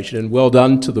presentation, and well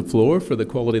done to the floor for the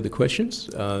quality of the questions.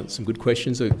 Some good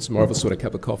questions. It's more of a sort of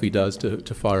cup of coffee does to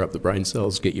fire up the brain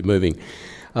cells, get you moving.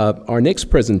 Our next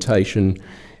presentation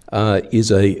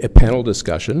is a panel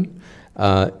discussion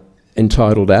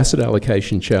entitled Asset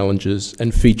Allocation Challenges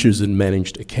and Features in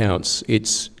Managed Accounts.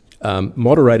 It's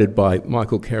moderated by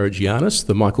Michael Karagiannis,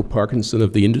 the Michael Parkinson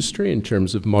of the industry in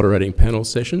terms of moderating panel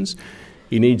sessions.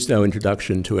 He needs no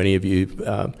introduction to any of you,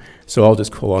 so I'll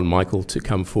just call on Michael to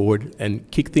come forward and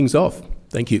kick things off.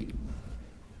 Thank you.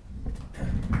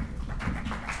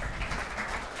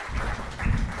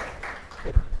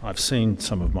 I've seen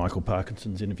some of Michael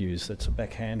Parkinson's interviews. That's a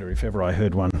backhander if ever I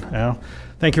heard one, Al.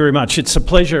 Thank you very much. It's a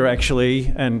pleasure,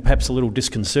 actually, and perhaps a little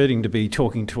disconcerting to be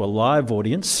talking to a live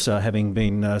audience, having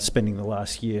been spending the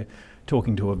last year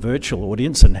talking to a virtual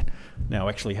audience and now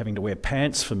actually having to wear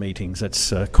pants for meetings.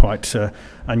 That's quite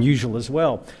unusual as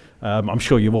well. I'm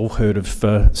sure you've all heard of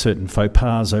certain faux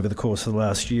pas over the course of the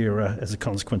last year as a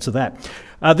consequence of that.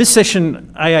 This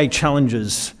session, AA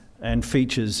Challenges and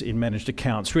Features in Managed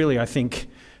Accounts, really I think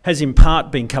has in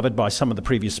part been covered by some of the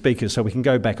previous speakers, so we can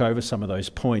go back over some of those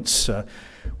points.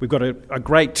 We've got a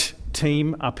great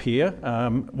team up here.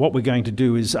 What we're going to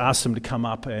do is ask them to come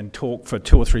up and talk for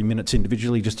 2 or 3 minutes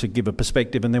individually just to give a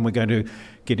perspective, and then we're going to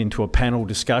get into a panel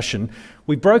discussion.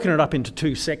 We've broken it up into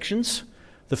 2 sections.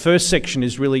 The first section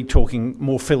is really talking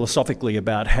more philosophically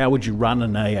about how would you run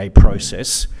an AA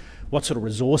process? What sort of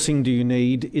resourcing do you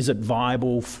need? Is it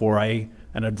viable for an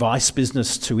advice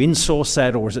business to insource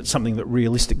that, or is it something that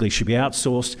realistically should be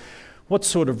outsourced? What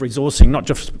sort of resourcing, not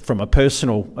just from a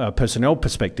personnel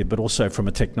perspective, but also from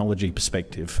a technology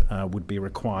perspective, would be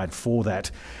required for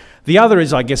that? The other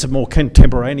is, I guess, a more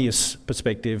contemporaneous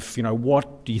perspective. You know,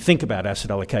 what do you think about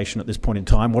asset allocation at this point in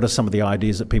time? What are some of the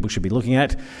ideas that people should be looking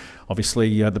at?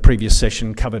 Obviously, the previous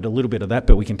session covered a little bit of that,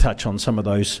 but we can touch on some of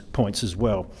those points as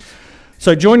well.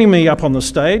 So joining me up on the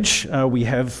stage, we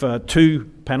have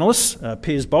 2 panellists,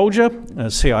 Piers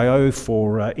Bolger, CIO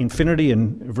for Infinity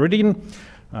and Viridian.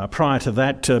 Prior to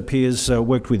that, Piers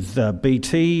worked with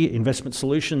BT Investment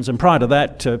Solutions, and prior to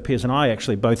that, Piers and I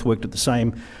actually both worked at the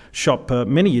same shop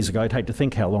many years ago. I'd hate to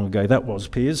think how long ago that was,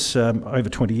 Piers, over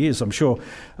 20 years, I'm sure.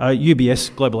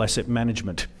 UBS Global Asset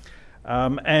Management.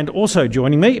 And also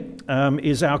joining me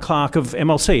is Al Clark of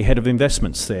MLC, Head of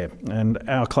Investments there. And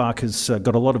Al Clark has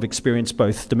got a lot of experience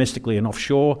both domestically and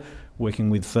offshore, working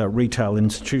with retail and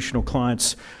institutional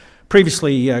clients.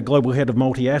 Previously, Global Head of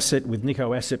Multi-Asset with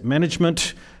Nikko Asset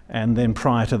Management, and then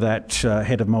prior to that,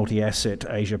 Head of Multi-Asset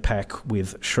Asia Pac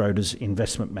with Schroders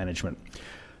Investment Management.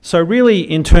 So really,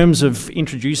 in terms of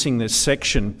introducing this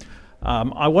section,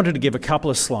 I wanted to give a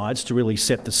couple of slides to really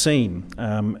set the scene.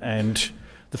 And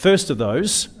the first of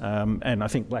those, and I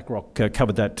think BlackRock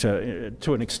covered that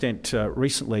to an extent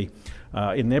recently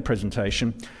in their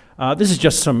presentation, This is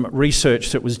just some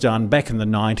research that was done back in the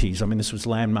 90s. I mean, this was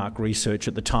landmark research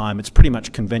at the time. It's pretty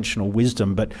much conventional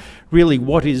wisdom, but really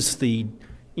what is the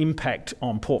impact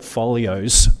on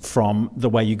portfolios from the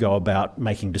way you go about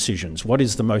making decisions? What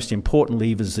is the most important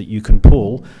levers that you can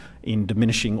pull in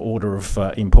diminishing order of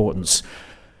importance?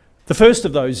 The first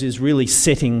of those is really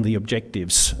setting the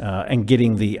objectives and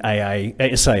getting the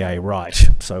SAA right.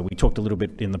 So we talked a little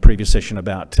bit in the previous session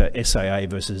about SAA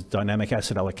versus dynamic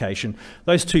asset allocation.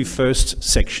 Those two first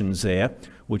sections there,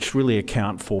 which really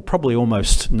account for probably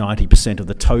almost 90% of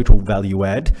the total value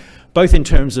add, both in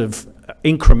terms of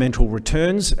incremental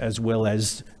returns as well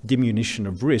as diminution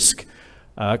of risk,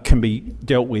 can be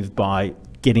dealt with by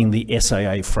getting the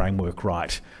SAA framework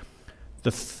right. The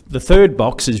third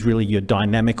box is really your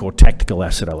dynamic or tactical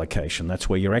asset allocation. That's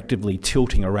where you're actively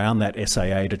tilting around that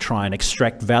SAA to try and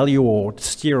extract value or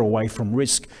steer away from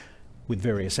risk with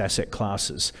various asset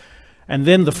classes. And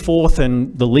then the fourth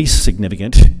and the least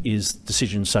significant is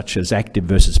decisions such as active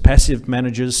versus passive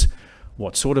managers,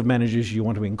 what sort of managers you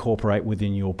want to incorporate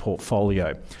within your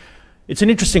portfolio. It's an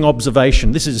interesting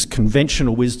observation. This is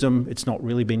conventional wisdom. It's not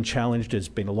really been challenged. There's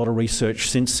been a lot of research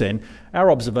since then. Our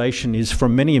observation is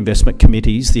from many investment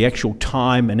committees, the actual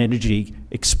time and energy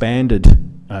expended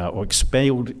or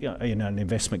expelled in an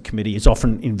investment committee is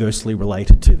often inversely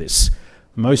related to this.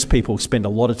 Most people spend a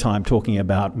lot of time talking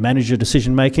about manager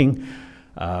decision-making,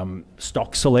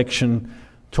 stock selection,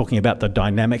 talking about the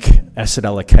dynamic asset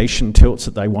allocation tilts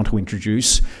that they want to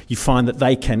introduce. You find that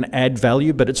they can add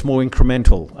value, but it's more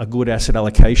incremental. A good asset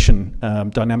allocation,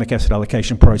 dynamic asset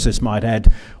allocation process might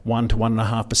add 1 to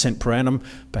 1.5% per annum.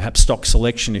 Perhaps stock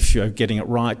selection, if you're getting it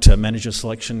right, manager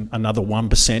selection, another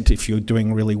 1% if you're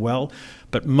doing really well.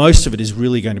 But most of it is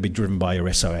really going to be driven by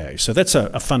your SAA. So that's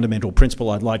a fundamental principle.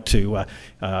 I'd like to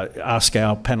ask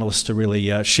our panellists to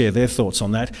really share their thoughts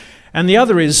on that. And the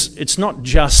other is, it's not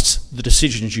just the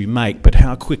decisions you make, but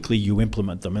how quickly you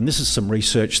implement them. And this is some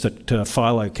research that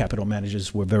Philo Capital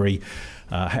Managers were very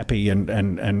happy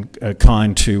and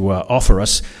kind to offer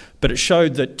us. But it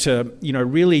showed that,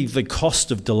 really the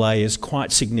cost of delay is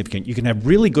quite significant. You can have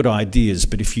really good ideas,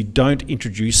 but if you don't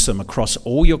introduce them across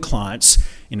all your clients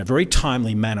in a very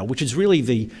timely manner, which is really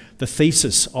the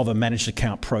thesis of a managed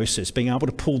account process, being able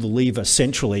to pull the lever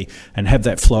centrally and have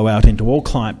that flow out into all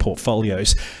client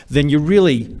portfolios, then you're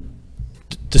really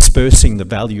dispersing the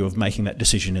value of making that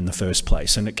decision in the first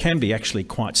place. And it can be actually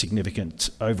quite significant.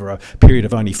 Over a period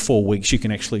of only 4 weeks, you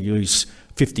can actually lose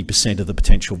 50% of the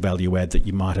potential value add that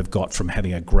you might have got from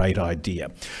having a great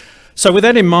idea. So with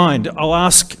that in mind, I'll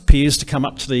ask Piers to come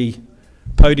up to the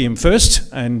podium first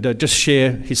and just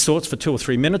share his thoughts for 2 or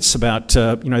 3 minutes about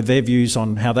their views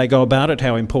on how they go about it,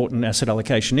 how important asset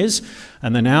allocation is,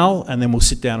 and then Al, and then we'll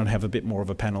sit down and have a bit more of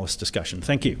a panelist discussion.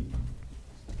 Thank you.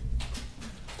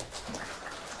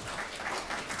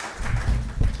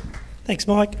 Thanks,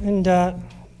 Mike, and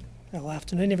well,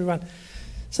 afternoon, everyone.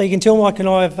 So you can tell Mike and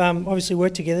I have obviously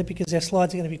worked together because our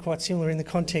slides are going to be quite similar in the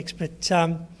context, but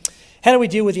how do we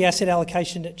deal with the asset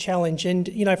allocation challenge? And,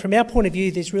 from our point of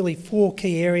view, there's really 4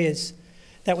 key areas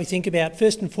that we think about.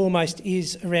 First and foremost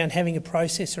is around having a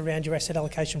process around your asset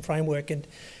allocation framework. And,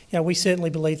 we certainly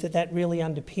believe that that really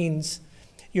underpins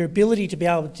your ability to be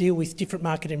able to deal with different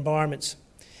market environments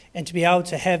and to be able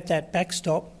to have that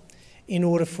backstop in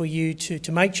order for you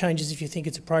to make changes if you think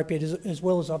it's appropriate, as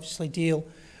well as obviously deal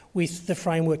with the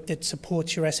framework that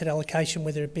supports your asset allocation,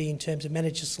 whether it be in terms of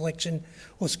manager selection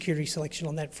or security selection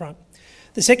on that front.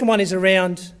 The second one is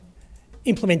around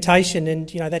implementation, and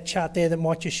that chart there that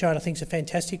Mike just showed I think is a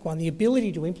fantastic one, the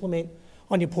ability to implement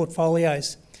on your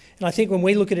portfolios. And I think when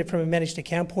we look at it from a managed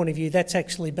account point of view, that's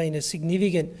actually been a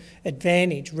significant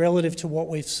advantage relative to what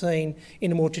we've seen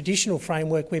in a more traditional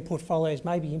framework where portfolios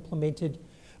may be implemented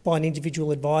by an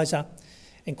individual advisor.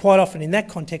 And quite often in that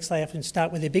context, they often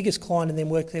start with their biggest client and then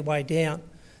work their way down.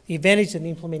 The advantage of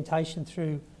implementation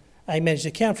through a managed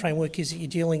account framework is that you're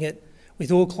dealing it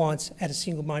with all clients at a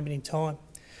single moment in time.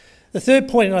 The third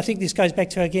point, and I think this goes back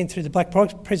to, again, through the Black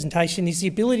Product presentation, is the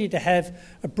ability to have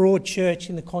a broad church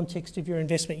in the context of your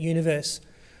investment universe.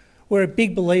 We're a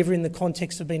big believer in the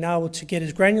context of being able to get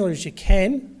as granular as you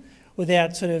can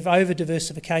without sort of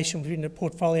over-diversification within a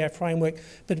portfolio framework,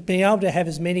 but being able to have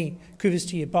as many quivers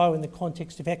to your bow in the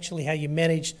context of actually how you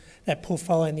manage that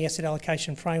portfolio and the asset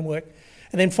allocation framework.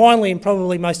 And then finally, and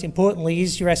probably most importantly,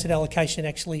 is your asset allocation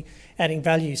actually adding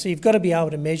value? So you've got to be able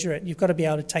to measure it. You've got to be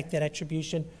able to take that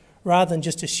attribution rather than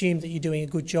just assume that you're doing a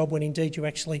good job when indeed you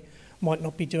actually might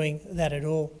not be doing that at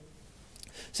all.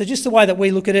 So just the way that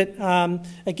we look at it,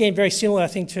 again, very similar, I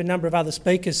think, to a number of other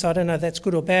speakers, so I don't know if that's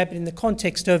good or bad, but in the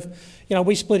context of,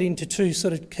 we split into two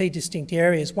sort of key distinct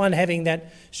areas. One, having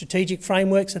that strategic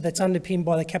framework, so that's underpinned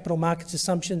by the capital markets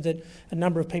assumptions that a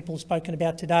number of people have spoken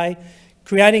about today.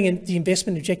 Creating the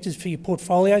investment objectives for your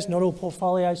portfolios. Not all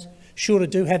portfolios should or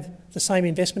do have the same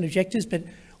investment objectives, but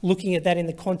looking at that in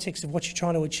the context of what you're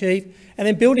trying to achieve. And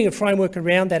then building a framework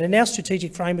around that. And our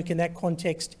strategic framework in that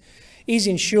context is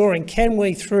ensuring, can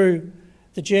we, through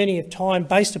the journey of time,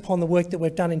 based upon the work that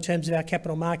we've done in terms of our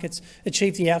capital markets,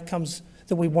 achieve the outcomes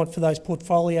that we want for those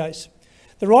portfolios.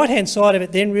 The right-hand side of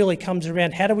it then really comes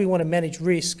around how do we want to manage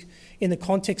risk in the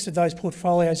context of those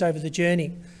portfolios over the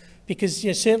journey. Because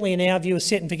certainly in our view, a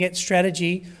set and forget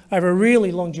strategy over a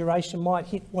really long duration might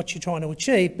hit what you're trying to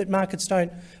achieve, but markets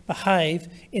don't behave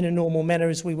in a normal manner,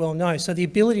 as we well know. So the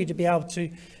ability to be able to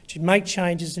make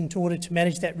changes in order to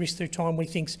manage that risk through time we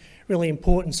think is really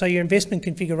important. So your investment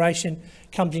configuration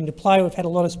comes into play. We've had a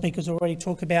lot of speakers already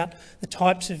talk about the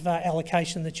types of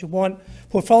allocation that you want.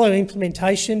 Portfolio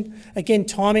implementation, again,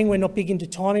 timing, we're not big into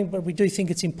timing, but we do think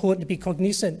it's important to be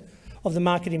cognizant of the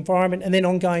market environment, and then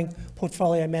ongoing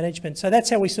portfolio management. So that's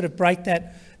how we sort of break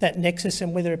that nexus,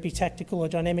 and whether it be tactical or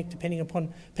dynamic depending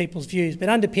upon people's views. But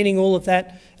underpinning all of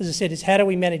that, as I said, is how do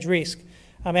we manage risk?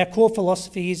 Our core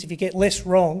philosophy is if you get less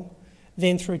wrong,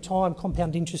 then through time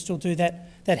compound interest will do that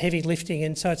heavy lifting.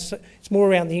 And so it's more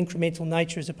around the incremental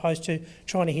nature as opposed to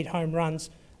trying to hit home runs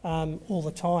all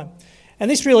the time. And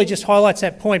this really just highlights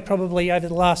that point probably over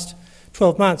the last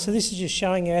 12 months. So this is just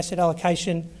showing our asset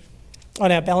allocation on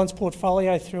our balanced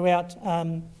portfolio throughout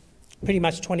pretty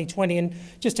much 2020. And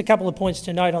just a couple of points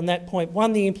to note on that point.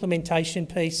 One, the implementation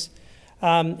piece.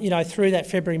 Through that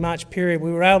February-March period,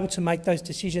 we were able to make those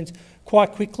decisions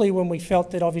quite quickly when we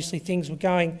felt that obviously things were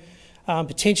going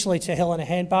potentially to hell in a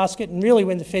handbasket. And really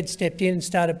when the Fed stepped in and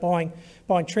started buying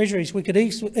treasuries, we could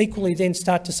equally then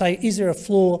start to say, is there a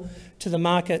flaw to the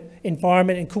market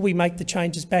environment, and could we make the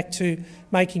changes back to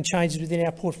making changes within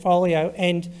our portfolio?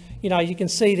 And you can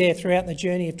see there throughout the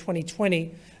journey of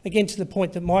 2020, again to the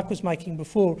point that Mike was making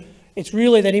before, it's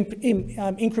really that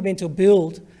incremental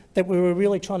build that we were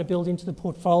really trying to build into the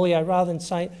portfolio, rather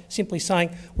than simply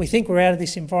saying, we think we're out of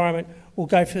this environment, we'll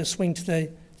go for a swing to the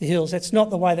hills. That's not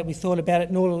the way that we thought about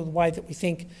it, nor the way that we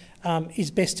think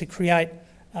is best to create,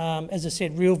 as I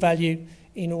said, real value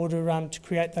in order to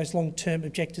create those long-term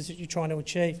objectives that you're trying to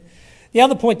achieve. The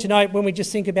other point to note when we just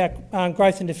think about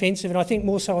growth and defensive, and I think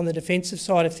more so on the defensive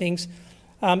side of things,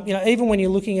 even when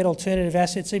you're looking at alternative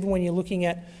assets, even when you're looking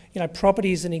at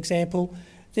property as an example,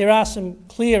 there are some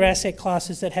clear asset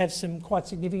classes that have some quite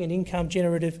significant income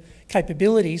generative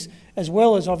capabilities, as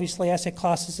well as obviously asset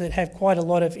classes that have quite a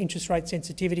lot of interest rate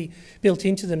sensitivity built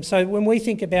into them. So when we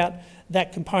think about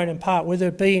that component part, whether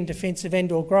it be in defensive and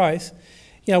or growth,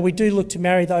 we do look to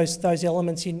marry those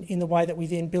elements in the way that we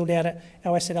then build out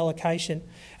our asset allocation.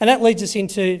 And that leads us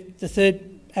into the third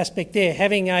aspect there,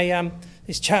 having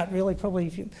this chart really probably,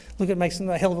 if you look at it, makes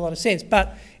a hell of a lot of sense.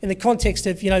 But in the context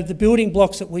of, the building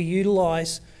blocks that we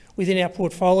utilise within our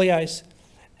portfolios,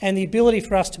 and the ability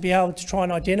for us to be able to try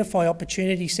and identify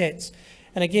opportunity sets.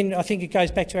 And again, I think it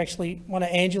goes back to actually one of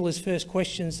Angela's first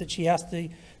questions that she asked the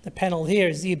panel here,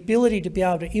 is the ability to be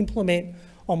able to implement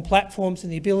on platforms,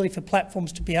 and the ability for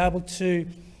platforms to be able to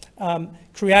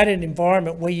create an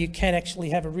environment where you can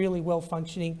actually have a really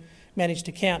well-functioning managed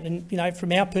account. And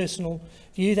from our personal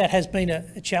view, that has been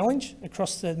a challenge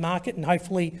across the market, and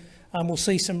hopefully we'll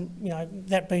see some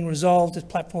that being resolved as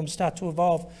platforms start to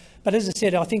evolve. But as I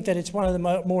said, I think that it's one of the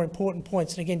more important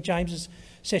points, and again James's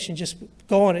session just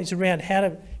gone, is around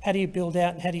how do you build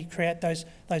out and how do you create those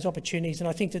opportunities. And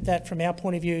I think that from our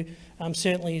point of view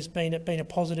certainly has been a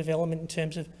positive element in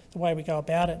terms of the way we go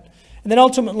about it. And then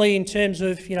ultimately in terms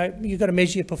of you've got to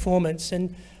measure your performance,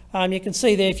 and you can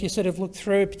see there if you sort of look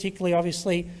through, particularly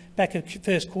obviously back at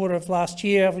first quarter of last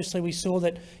year, obviously we saw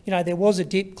that there was a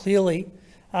dip clearly.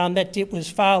 That dip was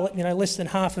far less than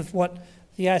half of what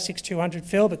the ASX 200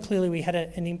 fell, but clearly we had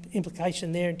an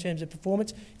implication there in terms of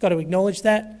performance. You've got to acknowledge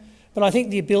that. But I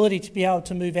think the ability to be able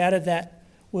to move out of that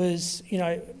was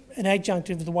an adjunct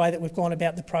of the way that we've gone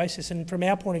about the process. And from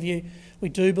our point of view, we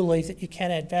do believe that you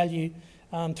can add value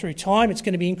through time. It's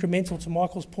going to be incremental to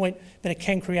Michael's point, but it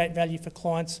can create value for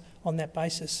clients on that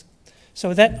basis. So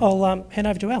with that, I'll hand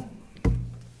over to Al.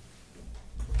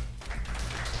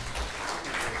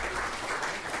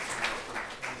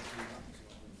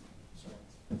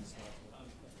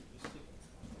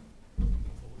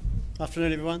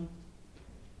 Afternoon, everyone.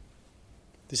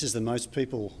 This is the most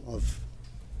people I've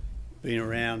been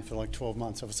around for like 12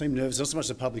 months. I've seemed nervous, not so much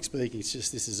the public speaking, it's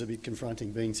just this is a bit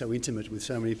confronting, being so intimate with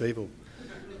so many people.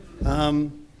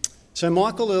 So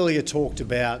Michael earlier talked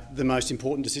about the most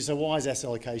important decision. So why is asset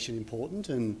allocation important?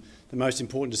 And the most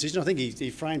important decision, I think he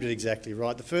framed it exactly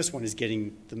right. The first one is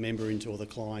getting the member into, or the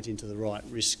client into, the right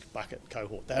risk bucket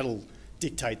cohort. That'll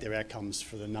dictate their outcomes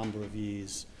for the number of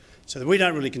years. So we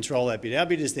don't really control that bit. Our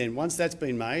bit is then, once that's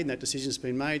been made and that decision's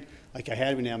been made, okay, how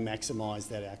do we now maximise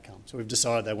that outcome? So we've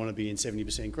decided they want to be in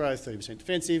 70% growth, 30%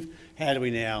 defensive. How do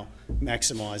we now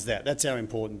maximise that? That's our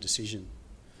important decision.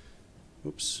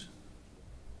 Oops.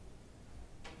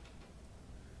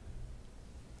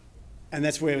 And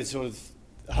that's where it's sort of,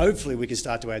 hopefully we can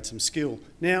start to add some skill.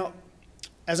 Now,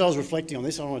 as I was reflecting on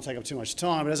this, I don't want to take up too much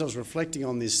time, but as I was reflecting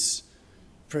on this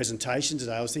presentation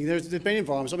today, I was thinking there's been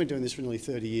environments, I've been doing this for nearly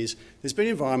 30 years, there's been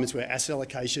environments where asset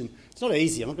allocation, it's not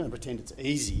easy, I'm not going to pretend it's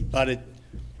easy, but it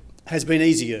has been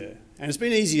easier. And it's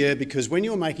been easier because when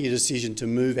you're making a decision to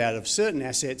move out of certain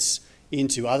assets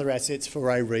into other assets for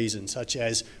a reason, such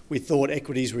as we thought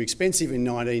equities were expensive in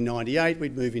 1998,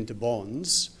 we'd move into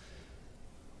bonds.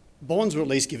 Bonds were at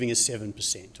least giving us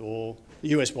 7%, or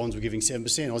US bonds were giving 7%,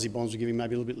 Aussie bonds were giving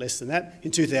maybe a little bit less than that.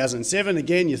 In 2007,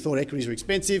 again, you thought equities were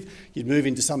expensive, you'd move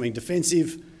into something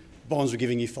defensive, bonds were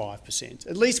giving you 5%.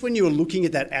 At least when you were looking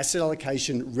at that asset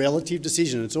allocation relative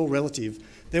decision, it's all relative,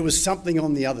 there was something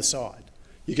on the other side.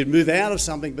 You could move out of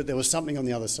something, but there was something on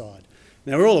the other side.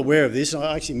 Now, we're all aware of this.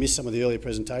 I actually missed some of the earlier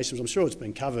presentations. I'm sure it's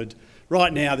been covered.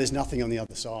 Right now, there's nothing on the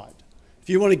other side. If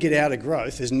you want to get out of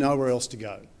growth, there's nowhere else to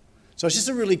go. So it's just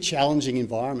a really challenging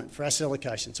environment for asset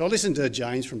allocation. So I listened to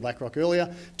James from BlackRock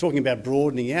earlier talking about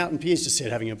broadening out, and Piers just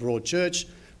said having a broad church.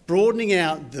 Broadening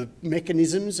out the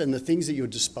mechanisms and the things at your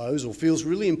disposal feels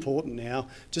really important now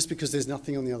just because there's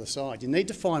nothing on the other side. You need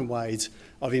to find ways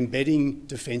of embedding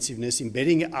defensiveness,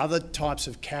 embedding other types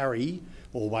of carry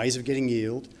or ways of getting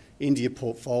yield into your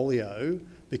portfolio,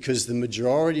 because the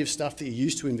majority of stuff that you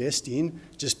used to invest in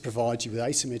just provides you with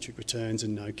asymmetric returns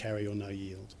and no carry or no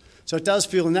yield. So it does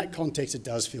feel, in that context, it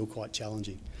does feel quite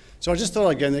challenging. So I just thought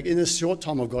I'd go, in the short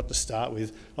time I've got to start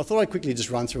with, I thought I'd quickly just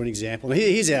run through an example. Now,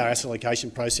 here's our asset allocation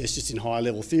process, just in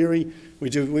high-level theory.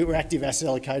 We're active asset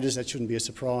allocators, that shouldn't be a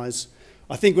surprise.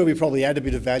 I think where we probably add a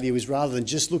bit of value is, rather than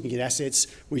just looking at assets,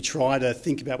 we try to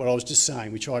think about what I was just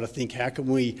saying. We try to think, how can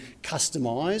we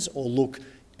customise or look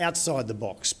outside the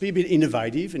box, be a bit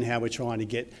innovative in how we're trying to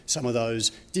get some of those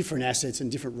different assets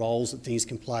and different roles that things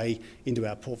can play into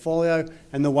our portfolio.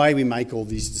 And the way we make all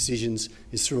these decisions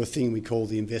is through a thing we call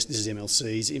this is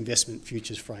MLC's Investment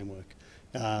Futures Framework.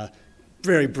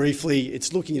 Very briefly,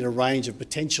 it's looking at a range of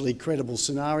potentially credible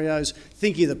scenarios,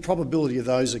 thinking of the probability of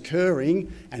those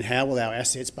occurring and how will our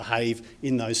assets behave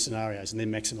in those scenarios, and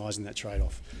then maximising that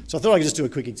trade-off. So I thought I could just do a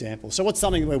quick example. So what's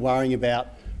something that we're worrying about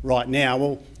right now?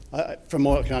 Well, from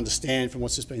what I can understand from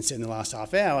what's just been said in the last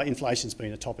half hour, inflation's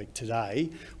been a topic today.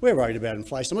 We're worried about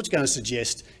inflation. I'm not going to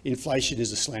suggest inflation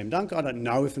is a slam dunk. I don't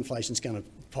know if inflation's going to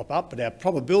pop up, but our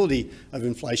probability of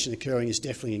inflation occurring is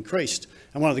definitely increased.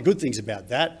 And one of the good things about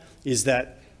that is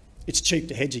that it's cheap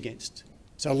to hedge against.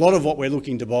 So a lot of what we're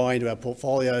looking to buy into our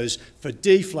portfolios for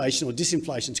deflation or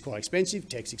disinflation is quite expensive.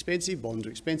 Tech's expensive, bonds are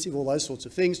expensive, all those sorts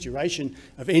of things. Duration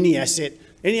of any asset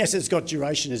that's got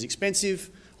duration is expensive.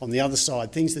 On the other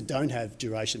side, things that don't have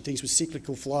duration, things with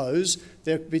cyclical flows,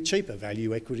 they're a bit cheaper.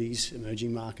 Value equities,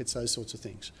 emerging markets, those sorts of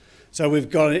things. So we've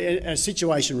got a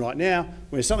situation right now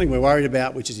where something we're worried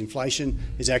about, which is inflation,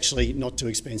 is actually not too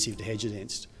expensive to hedge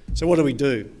against. So what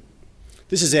do?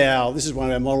 This is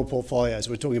one of our model portfolios.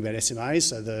 We're talking about SMAs,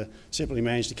 so the separately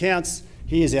managed accounts.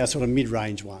 Here's our sort of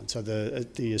mid-range one, so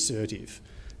the assertive.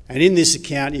 And in this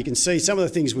account, you can see some of the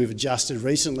things we've adjusted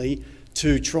recently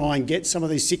to try and get some of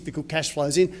these cyclical cash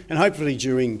flows in, and hopefully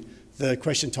during the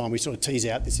question time we sort of tease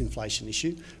out this inflation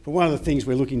issue. But one of the things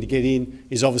we're looking to get in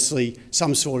is obviously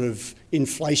some sort of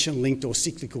inflation-linked or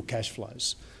cyclical cash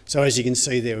flows. So as you can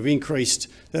see there, we've increased,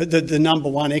 the number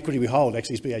one equity we hold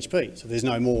actually is BHP, so there's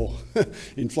no more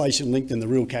inflation-linked than the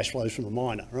real cash flows from a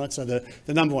miner, right? So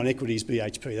the number one equity is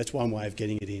BHP, that's one way of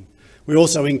getting it in. We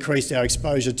also increased our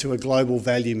exposure to a global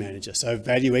value manager. So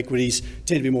value equities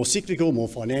tend to be more cyclical, more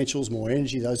financials, more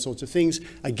energy, those sorts of things.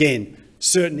 Again,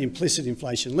 certain implicit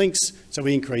inflation links, so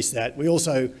we increased that. We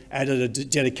also added a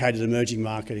dedicated emerging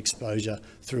market exposure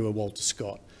through a Walter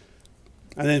Scott.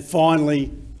 And then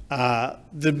finally,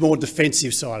 the more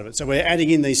defensive side of it. So we're adding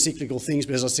in these cyclical things,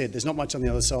 but as I said, there's not much on the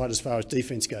other side as far as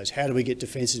defence goes. How do we get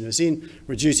defensiveness in?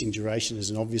 Reducing duration is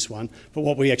an obvious one, but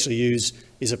what we actually use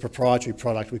is a proprietary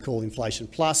product we call Inflation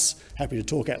Plus. Happy to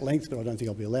talk at length, but I don't think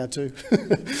I'll be allowed to,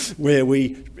 where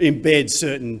we embed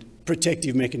certain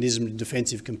protective mechanism and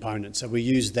defensive components. So we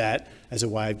use that as a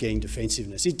way of getting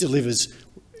defensiveness. It delivers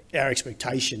our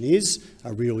expectation is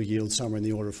a real yield somewhere in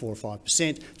the order of 4 or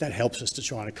 5%. That helps us to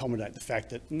try and accommodate the fact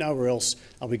that nowhere else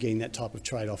are we getting that type of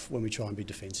trade-off when we try and be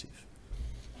defensive.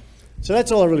 So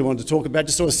that's all I really wanted to talk about,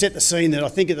 to sort of set the scene that I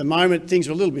think at the moment things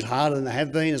are a little bit harder than they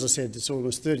have been. As I said, it's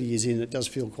almost 30 years in, it does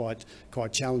feel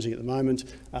quite challenging at the moment.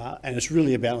 And it's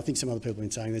really about, I think some other people have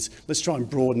been saying this, let's try and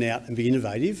broaden out and be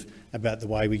innovative about the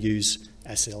way we use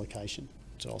asset allocation.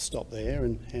 So I'll stop there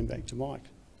and hand back to Mike.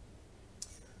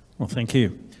 Well, thank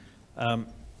you.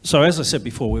 So as I said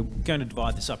before, we're going to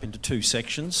divide this up into two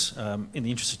sections. In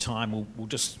the interest of time, we'll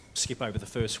just skip over the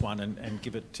first one and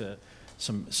give it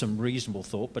some reasonable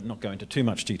thought, but not go into too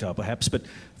much detail perhaps. But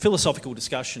philosophical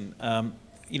discussion,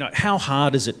 you know, how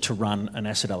hard is it to run an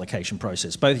asset allocation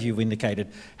process? Both of you have indicated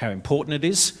how important it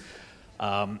is.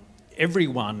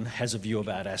 Everyone has a view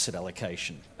about asset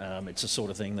allocation. It's a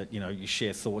sort of thing that, you know, you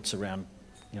share thoughts around,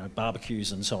 you know,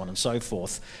 barbecues and so on and so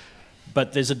forth.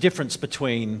 But there's a difference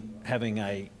between having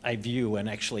a view and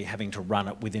actually having to run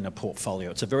it within a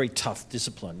portfolio. It's a very tough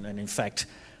discipline, and in fact,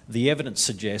 the evidence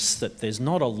suggests that there's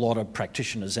not a lot of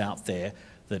practitioners out there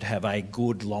that have a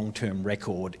good long-term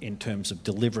record in terms of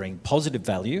delivering positive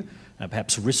value and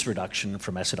perhaps risk reduction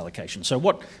from asset allocation. So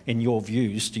what, in your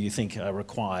views, do you think are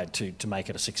required to make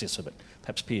it a success of it?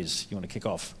 Perhaps Piers, you want to kick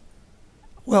off?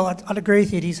 Well, I'd agree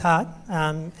with you, it is hard.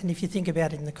 And if you think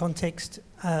about it in the context,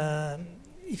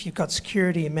 if you've got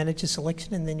security and manager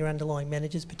selection and then your underlying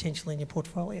managers potentially in your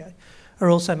portfolio are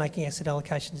also making asset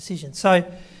allocation decisions. So,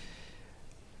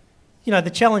 you know,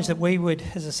 the challenge that we would,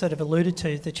 as I sort of alluded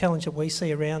to, the challenge that we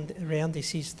see around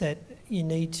this is that you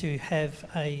need to have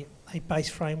a base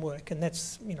framework, and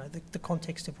that's, you know, the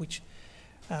context of which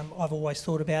I've always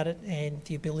thought about it, and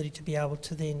the ability to be able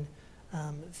to then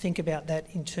think about that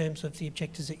in terms of the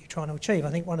objectives that you're trying to achieve. I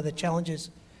think one of the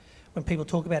challenges when people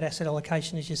talk about asset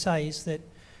allocation, as you say, is that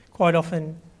quite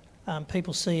often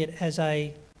people see it as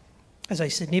a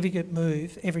significant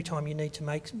move every time you need to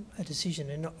make a decision,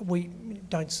 and we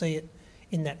don't see it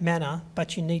in that manner,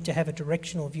 but you need to have a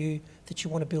directional view that you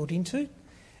want to build into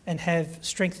and have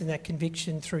strength in that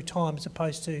conviction through time, as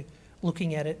opposed to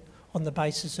looking at it on the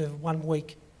basis of 1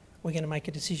 week we're going to make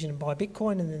a decision and buy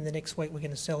Bitcoin and then the next week we're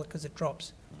going to sell it because it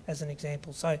drops, as an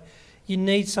example. So you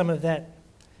need some of that,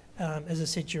 as I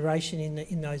said, duration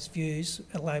in those views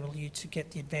enable you to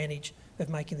get the advantage of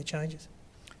making the changes.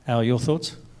 Al, your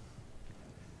thoughts?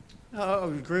 I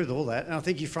would agree with all that, and I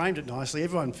think you framed it nicely.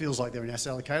 Everyone feels like they're an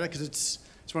asset allocator because it's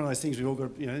one of those things we've all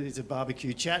got, you know, it's a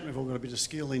barbecue chat, and we've all got a bit of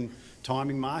skill in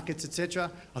timing markets,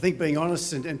 etc. I think being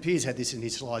honest, and Piers had this in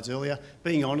his slides earlier,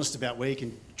 being honest about where you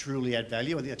can truly add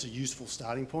value, I think that's a useful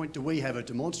starting point. Do we have a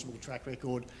demonstrable track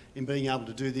record in being able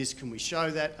to do this? Can we show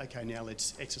that? Okay, now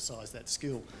let's exercise that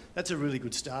skill. That's a really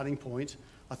good starting point.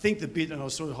 I think the bit, and I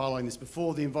was sort of highlighting this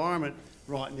before, the environment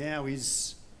right now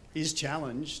is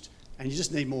challenged, and you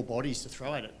just need more bodies to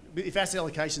throw at it. If asset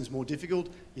allocation is more difficult,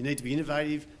 you need to be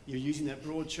innovative. You're using that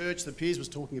broad church that Piers was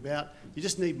talking about. You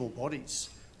just need more bodies,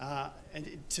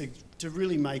 and to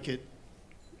really make it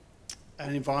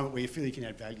an environment where you feel you can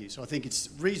add value. So I think it's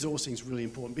resourcing is really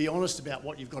important. Be honest about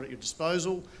what you've got at your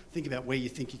disposal. Think about where you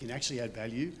think you can actually add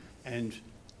value, and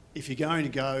if you're going to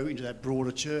go into that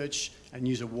broader church and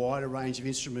use a wider range of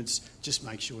instruments, just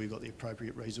make sure you've got the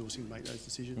appropriate resourcing to make those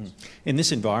decisions. In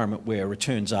this environment where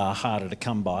returns are harder to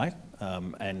come by,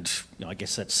 and you know, I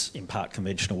guess that's in part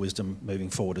conventional wisdom moving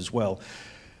forward as well,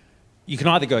 you can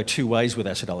either go two ways with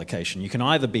asset allocation. You can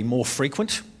either be more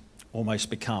frequent, almost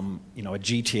become, you know, a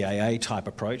GTAA type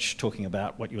approach, talking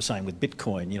about what you were saying with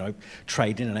Bitcoin, you know,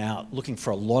 trade in and out, looking for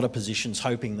a lot of positions,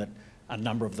 hoping that a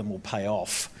number of them will pay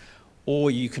off.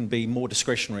 Or you can be more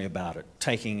discretionary about it,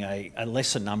 taking a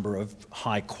lesser number of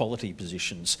high quality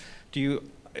positions. Do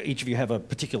you, each of you have a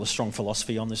particular strong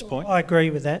philosophy on this point? I agree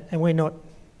with that, and we're not,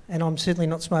 and I'm certainly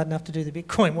not smart enough to do the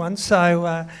Bitcoin one,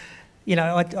 so, you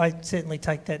know, I certainly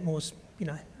take that more, you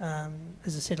know,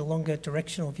 as I said, a longer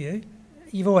directional view.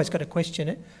 You've always got to question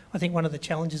it. I think one of the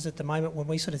challenges at the moment when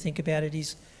we sort of think about it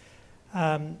is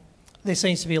there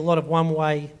seems to be a lot of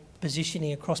one-way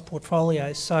positioning across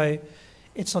portfolios, so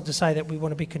it's not to say that we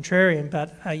want to be contrarian,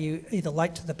 but are you either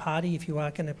late to the party if you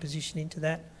are going to position into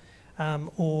that,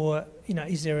 or, you know,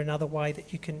 is there another way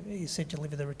that you can, you said,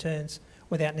 deliver the returns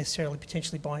without necessarily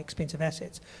potentially buying expensive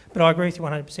assets? But I agree with you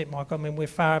 100%, Michael. I mean, we're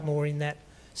far more in that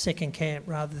second camp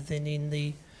rather than in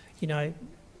the, you know,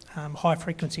 high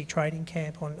frequency trading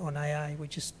camp on AA. We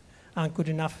just aren't good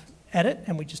enough at it,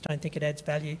 and we just don't think it adds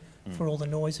value for all the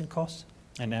noise and costs.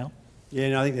 And now?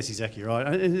 Yeah, no, I think that's exactly right.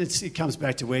 And it comes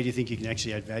back to where do you think you can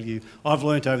actually add value. I've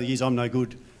learnt over the years I'm no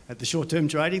good at the short-term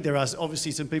trading. There are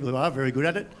obviously some people who are very good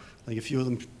at it. I think a few of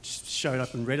them showed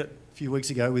up on Reddit a few weeks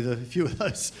ago with a few of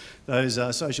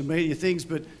those social media things,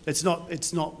 but it's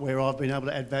not where I've been able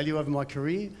to add value over my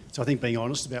career. So I think being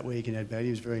honest about where you can add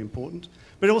value is very important.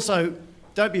 But also,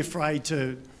 don't be afraid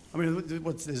to, I mean, I'll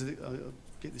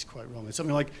get this quote wrong. It's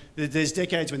something like, there's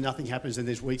decades when nothing happens and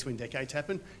there's weeks when decades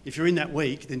happen. If you're in that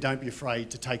week, then don't be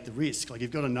afraid to take the risk. Like,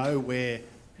 you've got to know where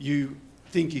you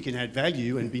think you can add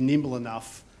value and be nimble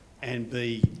enough and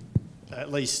be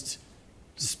at least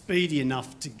speedy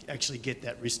enough to actually get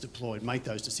that risk deployed, make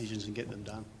those decisions and get them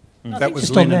done. That was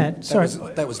just on Lenin. that, sorry.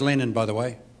 That was Lenin, by the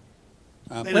way.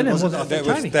 Lenin was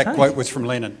that quote was from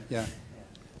Lenin. Yeah,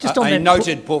 just on a that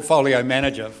noted portfolio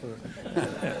manager.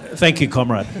 Thank you,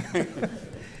 comrade.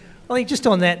 I think just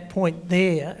on that point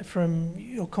there, from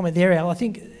your comment there, Al, I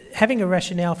think having a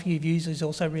rationale for your views is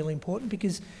also really important,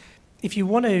 because if you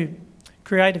want to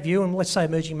create a view, and let's say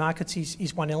emerging markets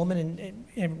is one element,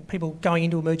 and people going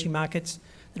into emerging markets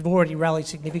that have already rallied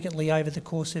significantly over the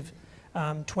course of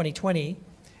 2020,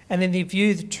 and then the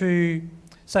view to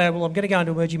say, well, I'm going to go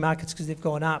into emerging markets because they've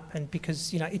gone up and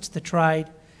because, you know, it's the trade.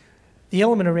 The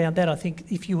element around that, I think,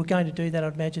 if you were going to do that,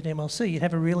 I'd imagine MLC, you'd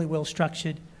have a really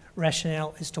well-structured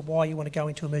rationale as to why you want to go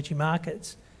into emerging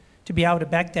markets to be able to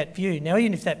back that view. Now,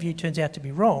 even if that view turns out to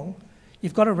be wrong,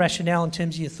 you've got a rationale in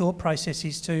terms of your thought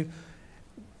processes to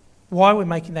why we're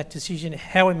making that decision,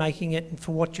 how we're making it, and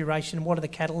for what duration, and what are the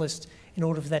catalysts in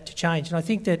order for that to change. And I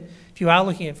think that if you are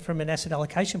looking at it from an asset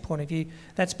allocation point of view,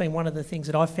 that's been one of the things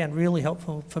that I've found really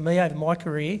helpful for me over my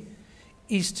career,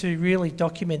 is to really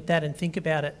document that and think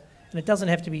about it. And it doesn't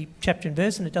have to be chapter and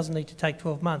verse, and it doesn't need to take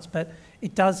 12 months, but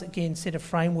it does, again, set a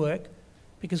framework,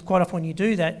 because quite often when you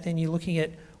do that, then you're looking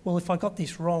at, well, if I got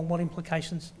this wrong, what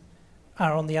implications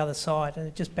are on the other side? And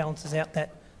it just balances out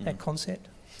that concept.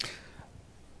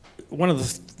 One of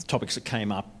the topics that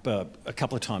came up a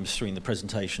couple of times during the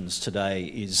presentations today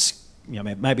is, you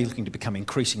know, maybe looking to become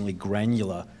increasingly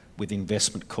granular with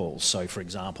investment calls. So, for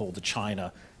example, the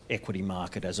China equity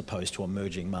market as opposed to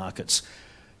emerging markets.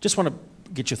 Just want to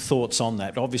get your thoughts on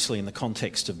that. Obviously, in the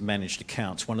context of managed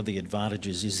accounts, one of the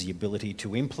advantages is the ability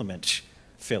to implement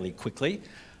fairly quickly.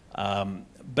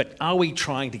 But are we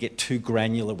trying to get too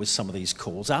granular with some of these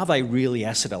calls? Are they really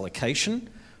asset allocation?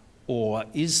 Or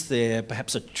is there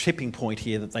perhaps a tipping point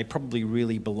here that they probably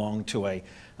really belong to an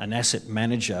asset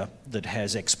manager that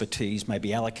has expertise, maybe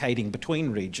allocating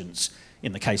between regions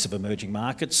in the case of emerging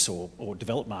markets or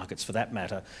developed markets for that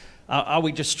matter? Are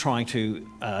we just trying to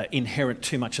inherit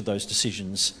too much of those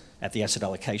decisions at the asset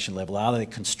allocation level? Are there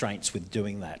constraints with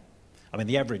doing that? I mean,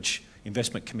 the average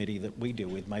investment committee that we deal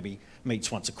with maybe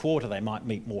meets once a quarter, they might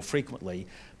meet more frequently,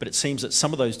 but it seems that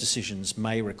some of those decisions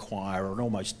may require an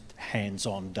almost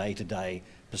hands-on, day-to-day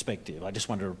perspective. I just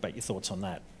wonder about your thoughts on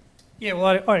that. Yeah,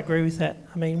 well, I agree with that.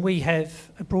 I mean, we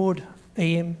have a broad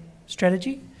EM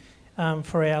strategy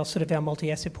for our our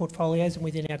multi-asset portfolios, and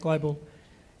within our global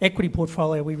equity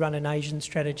portfolio, we run an Asian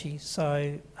strategy,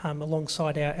 so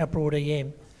alongside our broad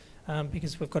EM.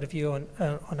 Because we've got a view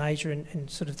on Asia and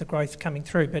sort of the growth coming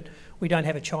through, but we don't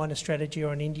have a China strategy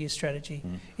or an India strategy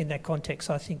in that context.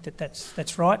 So I think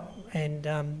that's right,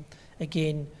 and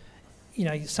again, you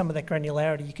know, some of that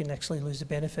granularity you can actually lose the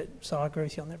benefit. So I agree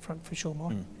with you on that front for sure,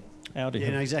 Mike. Yeah,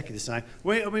 no, exactly the same.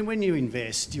 I mean, when you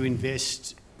invest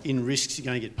in risks you're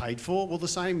going to get paid for. Well,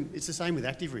 it's the same with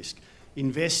active risk.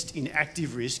 Invest in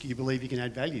active risk you believe you can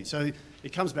add value. So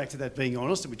it comes back to that being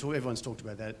honest, and everyone's talked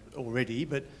about that already,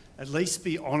 but at least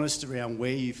be honest around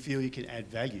where you feel you can add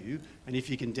value, and if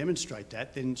you can demonstrate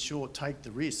that, then sure, take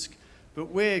the risk. But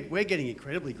we're getting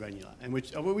incredibly granular, and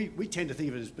we tend to think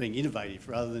of it as being innovative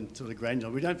rather than sort of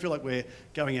granular. We don't feel like we're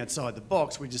going outside the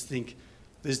box, we just think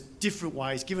there's different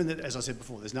ways, given that, as I said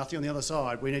before, there's nothing on the other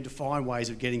side, we need to find ways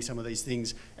of getting some of these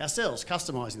things ourselves,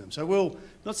 customising them. So we'll,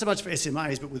 not so much for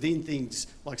SMAs, but within things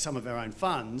like some of our own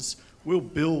funds, we'll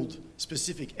build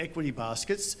specific equity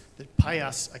baskets that pay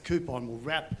us a coupon, we'll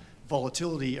wrap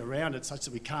volatility around it such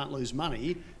that we can't lose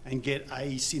money and get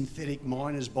a synthetic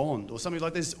miners bond or something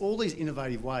like. There's all these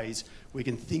innovative ways we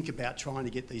can think about trying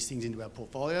to get these things into our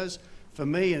portfolios. For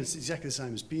me, and it's exactly the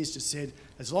same as Piers just said,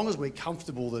 as long as we're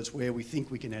comfortable that it's where we think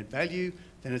we can add value,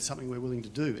 then it's something we're willing to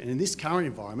do. And in this current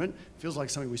environment, it feels like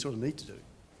something we sort of need to do.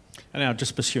 And now,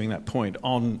 just pursuing that point,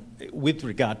 with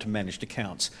regard to managed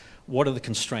accounts, what are the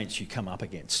constraints you come up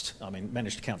against? I mean,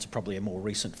 managed accounts are probably a more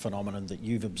recent phenomenon that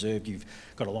you've observed.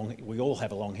 We all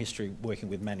have a long history working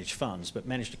with managed funds, but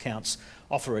managed accounts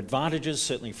offer advantages,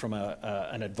 certainly from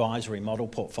an advisory model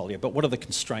portfolio. But what are the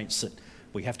constraints that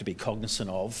we have to be cognizant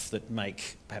of that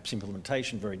make perhaps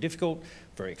implementation very difficult,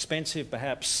 very expensive,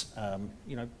 perhaps?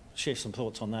 Share some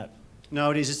thoughts on that. No,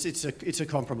 it is. It's a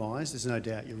compromise. There's no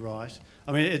doubt. You're right.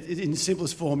 I mean, in the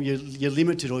simplest form, you're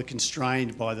limited or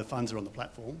constrained by the funds that are on the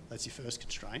platform. That's your first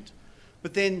constraint.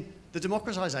 But then the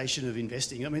democratisation of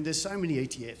investing. I mean, there's so many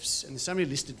ETFs and there's so many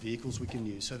listed vehicles we can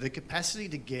use. So the capacity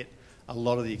to get a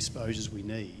lot of the exposures we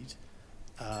need,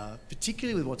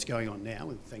 particularly with what's going on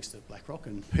now, thanks to BlackRock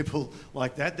and people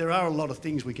like that, there are a lot of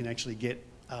things we can actually get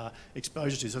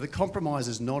exposure to. So the compromise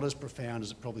is not as profound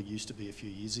as it probably used to be a few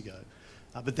years ago.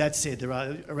 But that said, there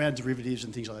are, around derivatives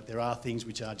and things like that, there are things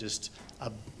which are just,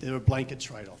 they're a blanket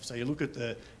trade-off. So we look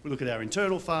at our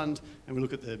internal fund and we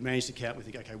look at the managed account, we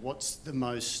think, okay, what's the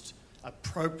most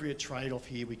appropriate trade-off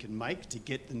here we can make to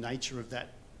get the nature of that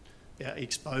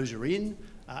exposure in,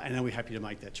 and are we happy to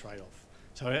make that trade-off?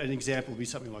 So an example would be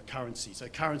something like currency. So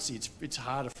currency, it's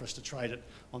harder for us to trade it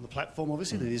on the platform,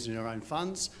 obviously, than it is in our own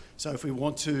funds. So if we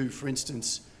want to, for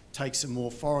instance, take some more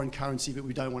foreign currency, but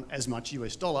we don't want as much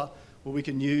US dollar, well, we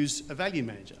can use a value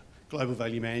manager. Global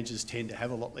value managers tend to have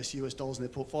a lot less US dollars in their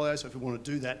portfolio, so if we want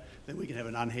to do that, then we can have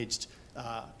an unhedged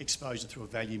exposure through a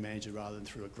value manager rather than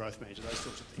through a growth manager, those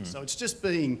sorts of things. So it's just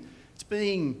being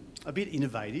a bit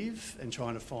innovative and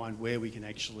trying to find where we can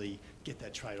actually get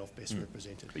that trade-off best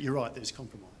represented. But you're right, there's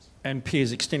compromise. And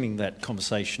Piers, extending that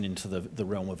conversation into the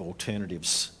realm of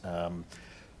alternatives,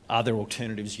 are there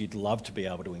alternatives you'd love to be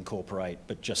able to incorporate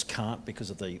but just can't because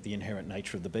of the inherent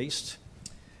nature of the beast?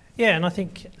 Yeah, and I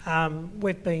think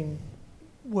we've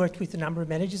worked with a number of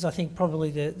managers. I think probably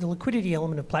the liquidity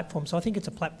element of platforms, so I think it's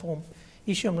a platform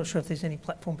issue. I'm not sure if there's any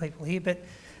platform people here, but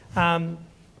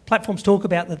platforms talk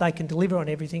about that they can deliver on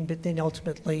everything, but then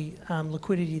ultimately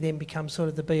liquidity then becomes sort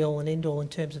of the be-all and end-all in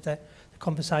terms of the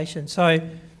conversation. So,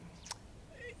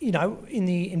 you know, in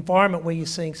the environment where you're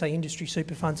seeing, say, industry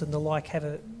super funds and the like have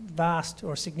a vast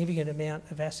or a significant amount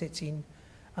of assets in,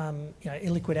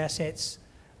 illiquid assets,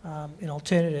 in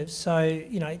alternatives. So,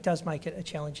 you know, it does make it a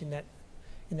challenge in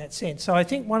that sense. So I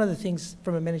think one of the things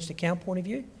from a managed account point of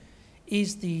view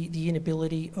is the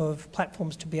inability of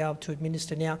platforms to be able to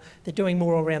administer. Now, they're doing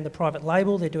more around the private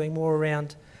label, they're doing more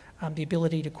around the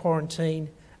ability to quarantine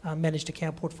managed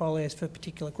account portfolios for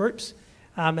particular groups.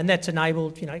 And that's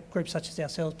enabled, you know, groups such as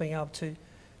ourselves being able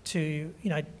to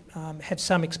have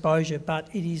some exposure, but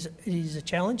it is a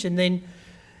challenge. And then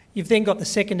you've then got the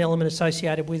second element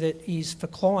associated with it is for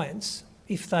clients,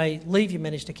 if they leave your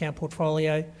managed account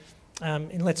portfolio,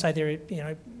 and let's say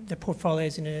the portfolio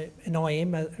is in an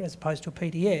IM as opposed to a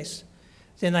PDS,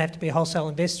 then they have to be a wholesale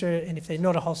investor, and if they're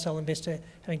not a wholesale investor,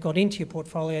 having got into your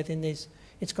portfolio, then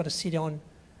it's got to sit on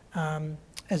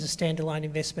as a standalone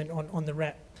investment on the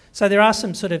wrap. So there are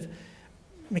some sort of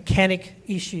mechanic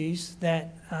issues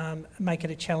that make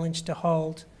it a challenge to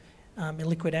hold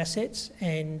illiquid assets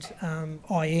and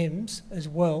IMs as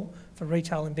well for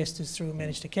retail investors through a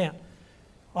managed account.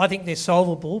 I think they're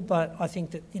solvable, but I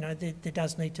think that, you know, there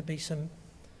does need to be some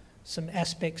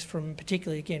aspects from,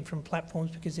 particularly again from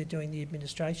platforms, because they're doing the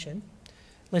administration.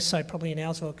 Less so probably in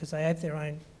ours because they have their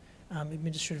own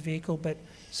administrative vehicle, but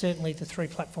certainly the three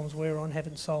platforms we're on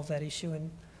haven't solved that issue, and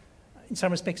in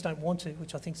some respects don't want to,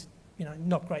 which I think is, you know,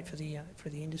 not great for the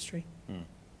industry.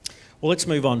 Well, let's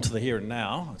move on to the here and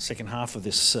now, second half of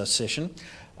this session.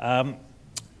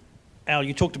 Al,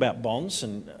 you talked about bonds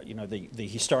and, you know, the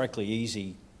historically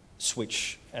easy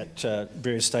switch at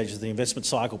various stages of the investment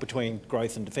cycle between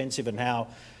growth and defensive, and how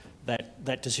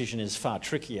that decision is far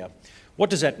trickier. What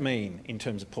does that mean in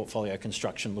terms of portfolio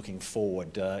construction looking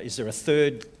forward? Is there a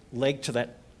third leg to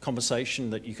that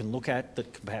conversation that you can look at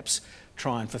that can perhaps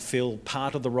try and fulfil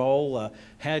part of the role?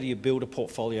 How do you build a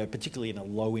portfolio, particularly in a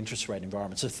low interest rate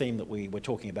environment? It's a theme that we were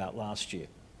talking about last year.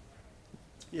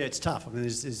 Yeah, it's tough. I mean,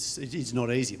 it's not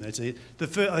easy. I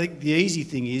think the easy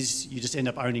thing is you just end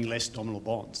up owning less nominal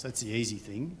bonds. That's the easy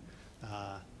thing.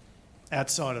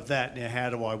 Outside of that,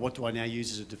 now what do I now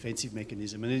use as a defensive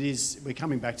mechanism? And we're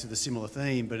coming back to the similar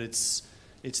theme, but it's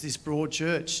this broad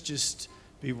church. Just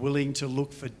be willing to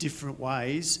look for different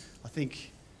ways. I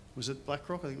think, was it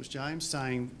BlackRock? I think it was James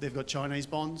saying they've got Chinese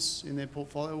bonds in their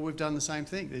portfolio. Well, we've done the same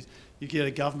thing. You get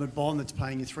a government bond that's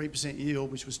paying you 3%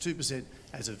 yield, which was 2%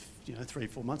 as of 3 or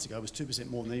 4 months ago, was 2%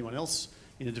 more than anyone else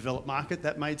in a developed market.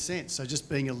 That made sense. So just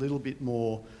being a little bit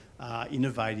more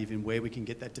innovative in where we can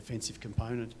get that defensive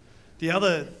component.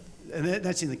 And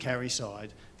that's in the carry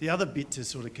side. The other bit to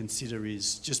sort of consider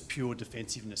is just pure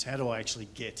defensiveness. How do I actually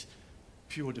get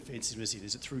pure defensiveness in?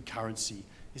 Is it through currency?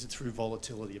 Is it through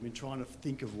volatility? I've been trying to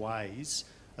think of ways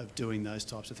of doing those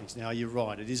types of things. Now, you're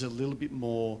right, it is a little bit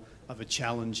more of a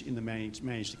challenge in the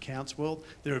managed accounts world.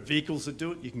 There are vehicles that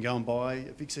do it. You can go and buy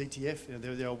a VIX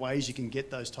ETF. There are ways you can get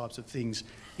those types of things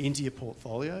into your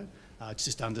portfolio. It's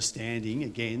just understanding,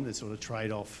 again, the sort of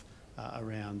trade-off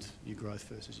around your growth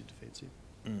versus your defensive.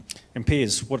 And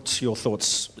Piers, what's your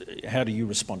thoughts? How do you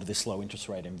respond to this low interest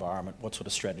rate environment? What sort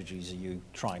of strategies are you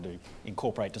trying to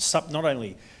incorporate to not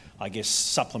only, I guess,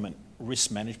 supplement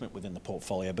risk management within the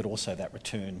portfolio, but also that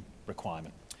return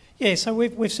requirement? Yeah, so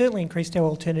we've certainly increased our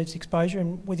alternatives exposure,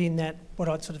 and within that, what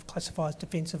I'd sort of classify as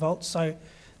defensive alts. So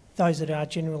those that are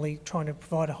generally trying to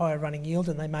provide a higher running yield,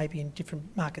 and they may be in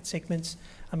different market segments.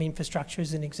 Infrastructure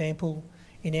is an example.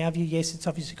 In our view, yes, it's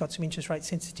obviously got some interest rate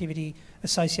sensitivity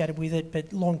associated with it,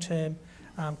 but long-term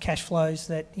cash flows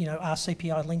that are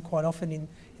CPI linked quite often in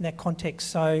that context.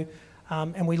 So,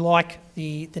 and we like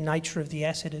the nature of the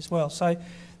asset as well. So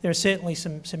there are certainly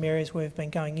some areas we've been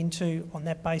going into on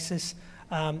that basis.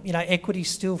 Equities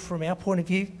still, from our point of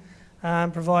view,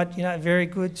 provide a very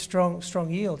good, strong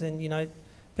yield, and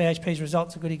BHP's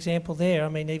results are a good example there. I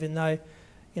mean, even though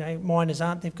miners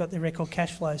aren't, they've got their record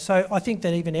cash flow. So I think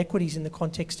that even equities in the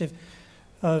context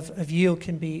of yield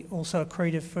can be also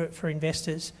accretive for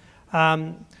investors.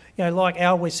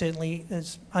 Like we're certainly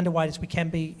as underweight as we can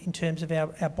be in terms of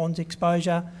our bonds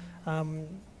exposure.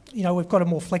 We've got a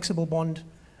more flexible bond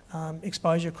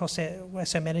exposure across our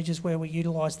asset managers where we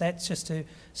utilise that just to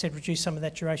reduce some of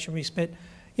that duration risk. But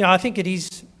I think it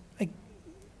is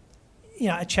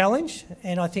a challenge,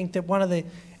 and I think that one of the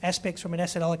aspects from an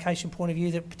asset allocation point of view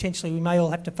that potentially we may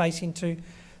all have to face into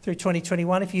through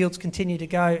 2021 if yields continue to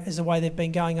go as the way they've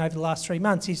been going over the last 3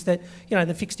 months is that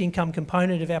the fixed income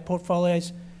component of our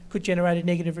portfolios could generate a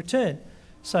negative return.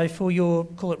 So for your,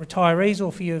 call it retirees,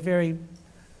 or for your very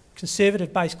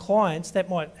conservative based clients, that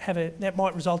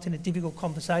might result in a difficult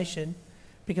conversation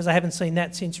because I haven't seen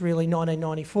that since really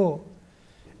 1994.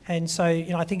 And so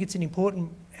I think it's an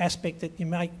important aspect that you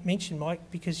mention, Mike,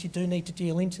 because you do need to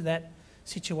deal into that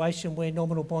situation where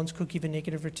nominal bonds could give a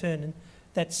negative return, and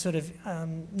that's sort of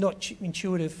not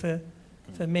intuitive for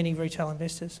many retail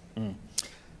investors.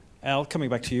 Al,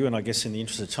 coming back to you, and I guess in the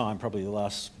interest of time, probably the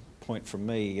last point from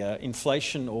me,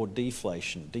 inflation or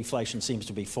deflation? Deflation seems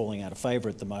to be falling out of favour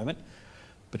at the moment,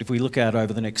 but if we look out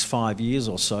over the next 5 years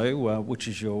or so, which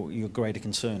is your greater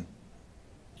concern?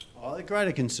 The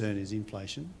greater concern is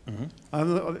inflation.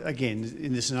 Again,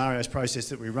 in the scenarios process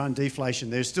that we run,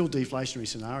 deflation, there's still deflationary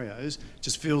scenarios. It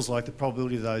just feels like the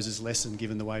probability of those is lessened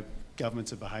given the way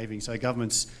governments are behaving. So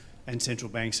governments and central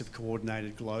banks have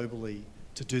coordinated globally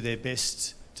to do their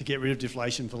best to get rid of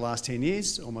deflation for the last 10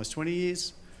 years, almost 20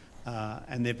 years,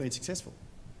 and they've been successful.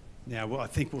 Now, I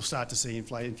think we'll start to see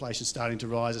inflation starting to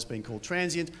rise. It's been called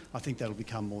transient. I think that'll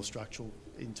become more structural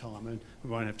in time, and we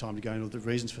won't have time to go into the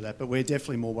reasons for that, but we're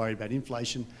definitely more worried about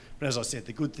inflation. But as I said,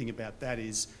 the good thing about that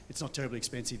is it's not terribly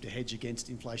expensive to hedge against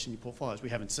inflation in your portfolios. We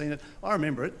haven't seen it. I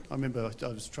remember it. I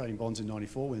was trading bonds in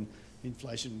 94 when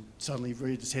inflation suddenly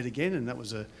reared its head again, and that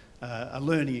was a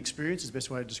learning experience, is the best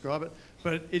way to describe it.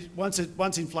 But once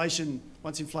inflation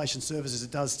surfaces, it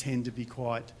does tend to be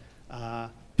quite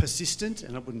persistent,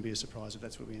 and it wouldn't be a surprise if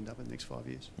that's where we end up in the next 5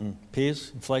 years.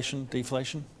 Piers, inflation,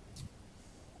 deflation?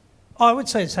 I would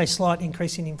say it's a slight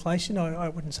increase in inflation. I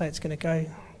wouldn't say it's going to go,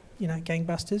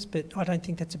 gangbusters, but I don't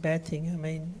think that's a bad thing. I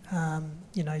mean,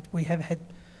 we have had,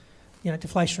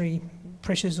 deflationary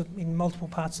pressures in multiple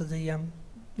parts of the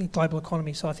global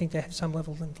economy, so I think to have some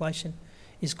level of inflation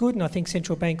is good, and I think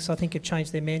central banks, have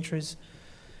changed their mantras.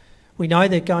 We know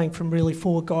they're going from really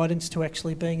forward guidance to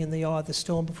actually being in the eye of the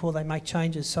storm before they make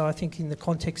changes. So I think in the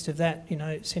context of that,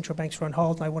 central banks are on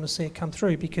hold and they want to see it come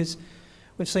through, because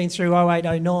we've seen through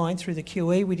 08-09, through the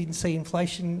QE, we didn't see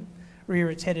inflation rear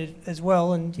its head as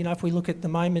well. And, if we look at the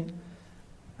moment,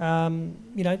 in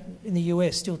the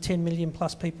US, still 10 million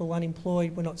plus people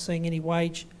unemployed. We're not seeing any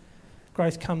wage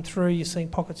growth come through. You're seeing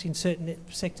pockets in certain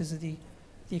sectors of the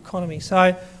economy. So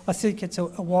I think it's a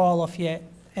while off yet.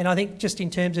 And I think just in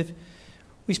terms of,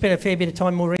 we spent a fair bit of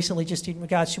time more recently just in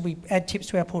regards, should we add tips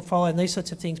to our portfolio and these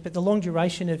sorts of things, but the long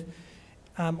duration of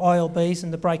ILBs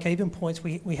and the break-even points,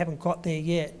 we haven't got there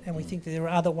yet, and we think that there are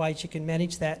other ways you can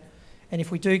manage that. And if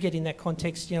we do get in that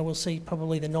context, we'll see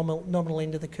probably the nominal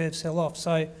end of the curve sell off.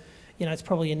 So, it's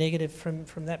probably a negative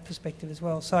from that perspective as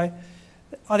well. So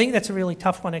I think that's a really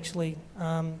tough one, actually,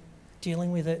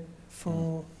 dealing with it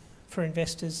for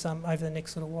investors over the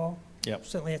next little while. Yep.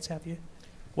 Certainly that's our view.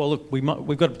 Well, look,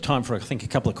 we've got time for, I think, a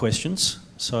couple of questions.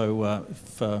 So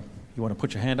if you want to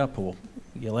put your hand up or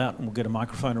yell out, and we'll get a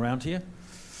microphone around to you.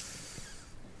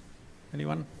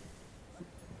 Anyone?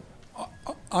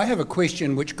 I have a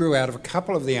question which grew out of a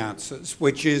couple of the answers,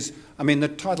 which is, the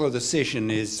title of the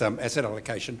session is asset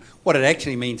allocation. What it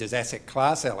actually means is asset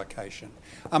class allocation.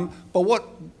 But what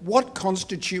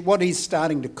is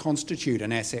starting to constitute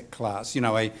an asset class,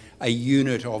 a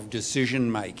unit of decision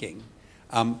making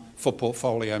for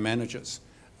portfolio managers?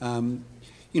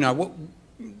 You know,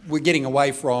 we're getting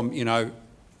away from, you know,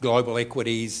 global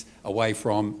equities, away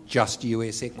from just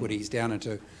US equities down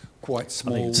into quite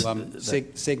small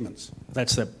segments.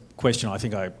 That's the question I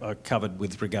think I covered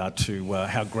with regard to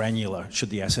how granular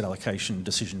should the asset allocation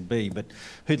decision be, but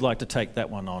who'd like to take that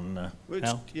one on,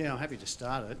 Al? Yeah, I'm happy to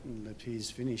start it and let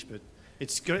Piers finish, but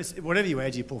whatever you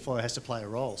add to your portfolio has to play a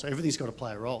role, so everything's got to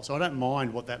play a role. So I don't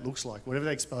mind what that looks like. Whatever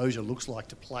the exposure looks like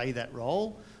to play that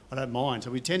role, I don't mind. So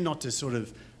we tend not to sort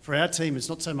of, for our team, it's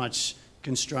not so much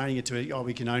constraining it to, oh,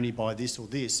 we can only buy this or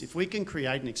this. If we can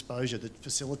create an exposure that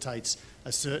facilitates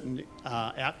a certain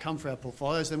outcome for our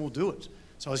portfolios, then we'll do it.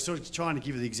 So I was sort of trying to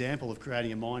give you the example of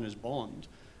creating a miner's bond.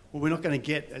 Well, we're not going to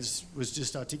get, as was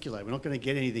just articulated, we're not going to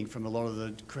get anything from a lot of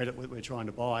the credit that we're trying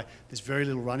to buy. There's very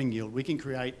little running yield. We can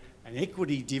create an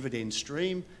equity dividend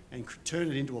stream and turn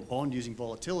it into a bond using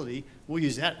volatility. We'll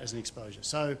use that as an exposure.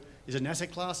 So is it an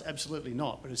asset class? Absolutely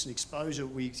not, but it's an exposure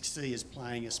we see as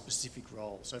playing a specific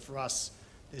role. So for us,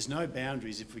 there's no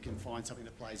boundaries if we can find something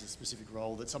that plays a specific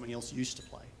role that something else used to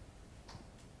play.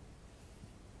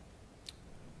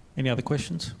 Any other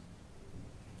questions?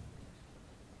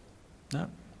 No?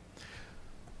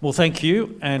 Well, thank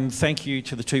you, and thank you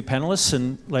to the two panellists.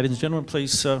 And ladies and gentlemen,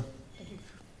 please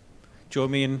join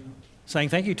me in saying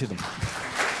thank you to them.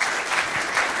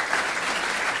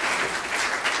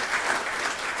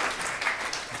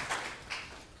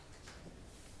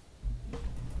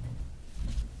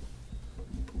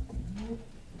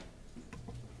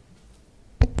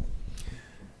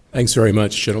 Thanks very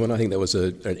much, gentlemen. I think that was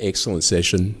an excellent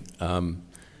session.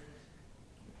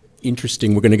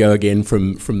 Interesting. We're going to go again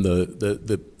from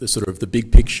the sort of the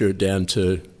big picture down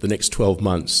to the next 12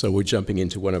 months. So we're jumping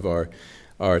into one of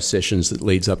our sessions that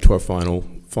leads up to our final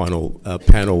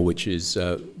panel, which is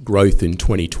growth in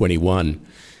 2021.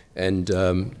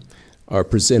 And our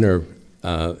presenter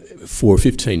for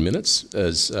 15 minutes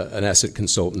as an asset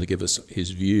consultant to give us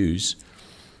his views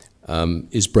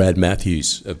is Brad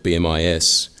Matthews of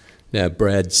BMIS. Now,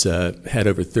 Brad's had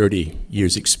over 30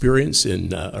 years' experience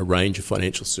in a range of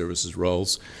financial services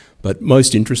roles, but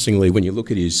most interestingly, when you look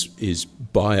at his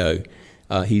bio,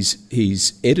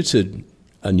 he's edited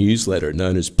a newsletter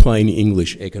known as Plain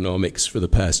English Economics for the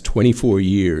past 24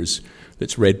 years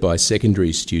that's read by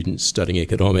secondary students studying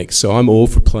economics. So I'm all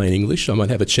for plain English. I might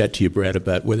have a chat to you, Brad,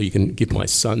 about whether you can give my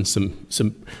son some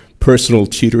personal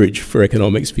tutorage for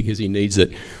economics because he needs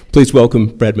it. Please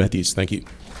welcome Brad Matthews. Thank you.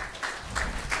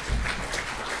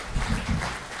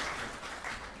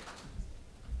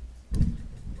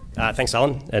 Thanks,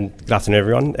 Alan, and good afternoon,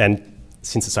 everyone. And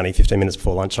since it's only 15 minutes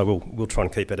before lunch, we'll try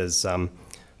and keep it as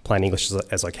plain English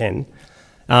as I can.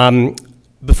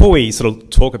 Before we sort of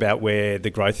talk about where the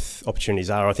growth opportunities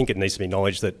are, I think it needs to be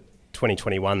acknowledged that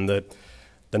 2021, the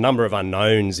number of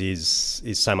unknowns is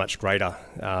so much greater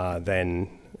than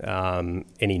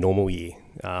any normal year.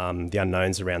 The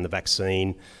unknowns around the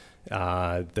vaccine,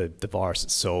 the virus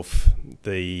itself,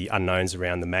 the unknowns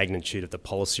around the magnitude of the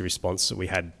policy response that we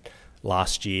had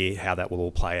last year, how that will all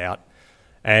play out,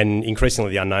 and increasingly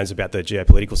the unknowns about the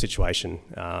geopolitical situation,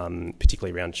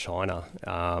 particularly around China.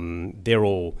 They're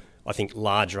all, I think,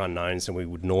 larger unknowns than we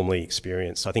would normally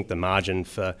experience. So I think the margin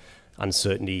for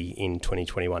uncertainty in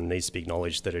 2021 needs to be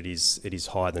acknowledged that it is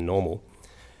higher than normal.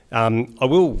 I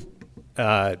will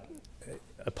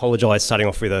apologise starting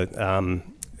off with a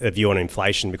view on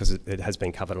inflation because it has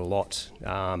been covered a lot,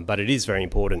 but it is very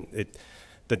important.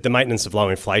 The maintenance of low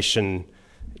inflation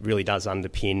really does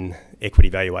underpin equity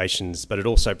valuations, but it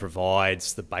also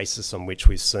provides the basis on which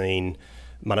we've seen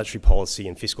monetary policy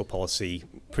and fiscal policy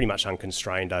pretty much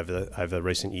unconstrained over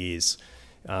recent years.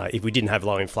 If we didn't have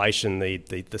low inflation,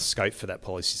 the scope for that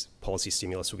policy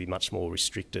stimulus would be much more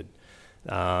restricted.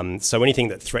 So anything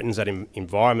that threatens that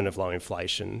environment of low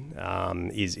inflation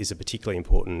is a particularly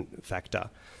important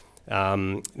factor.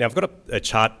 Now I've got a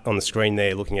chart on the screen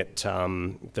there looking at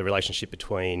the relationship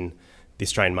between the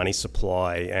Australian money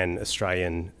supply and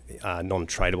Australian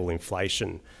non-tradable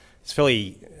inflation. It's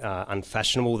fairly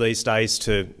unfashionable these days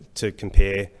to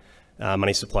compare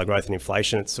money supply growth and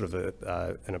inflation. It's sort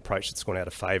of an approach that's gone out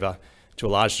of favour to a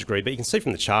large degree, but you can see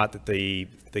from the chart that the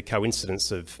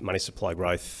coincidence of money supply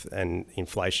growth and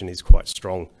inflation is quite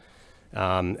strong.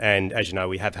 And as you know,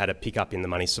 we have had a pickup in the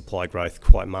money supply growth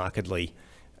quite markedly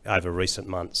over recent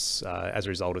months as a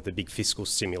result of the big fiscal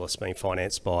stimulus being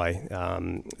financed by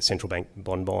central bank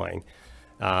bond buying.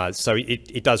 So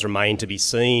it does remain to be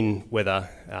seen whether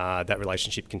that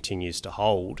relationship continues to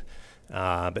hold,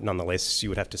 but nonetheless you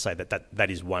would have to say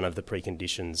that is one of the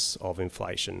preconditions of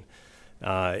inflation.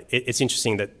 It's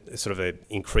interesting that sort of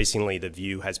increasingly the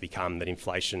view has become that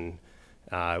inflation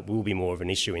will be more of an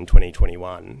issue in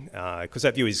 2021, because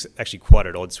that view is actually quite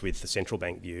at odds with the central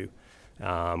bank view,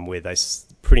 where they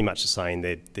pretty much are saying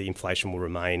that the inflation will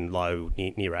remain low,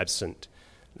 near absent,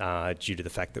 due to the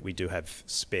fact that we do have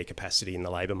spare capacity in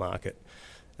the labour market.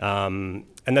 And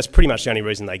that's pretty much the only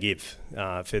reason they give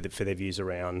for their views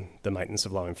around the maintenance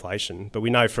of low inflation. But we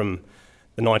know from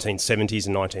the 1970s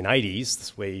and 1980s,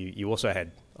 where you also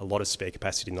had a lot of spare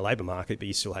capacity in the labour market, but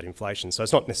you still had inflation. So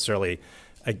it's not necessarily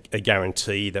a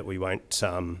guarantee that we won't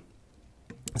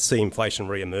see inflation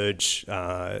re-emerge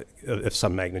of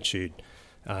some magnitude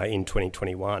in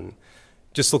 2021.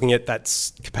 Just looking at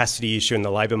that capacity issue in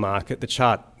the labour market, the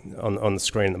chart on the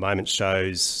screen at the moment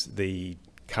shows the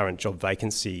current job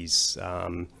vacancies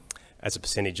as a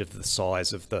percentage of the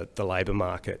size of the labour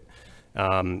market.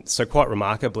 So quite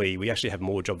remarkably, we actually have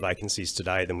more job vacancies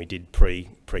today than we did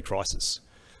pre-crisis.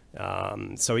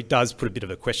 So it does put a bit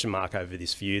of a question mark over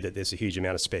this view that there's a huge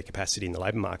amount of spare capacity in the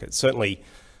labour market. Certainly,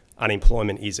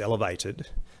 unemployment is elevated,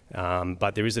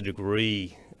 but there is a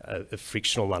degree of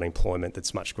frictional unemployment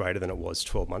that's much greater than it was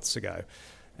 12 months ago.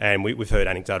 And we've heard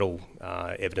anecdotal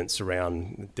evidence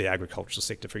around the agricultural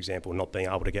sector, for example, not being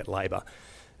able to get labour.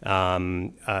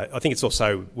 I think it's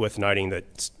also worth noting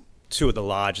that two of the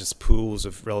largest pools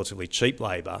of relatively cheap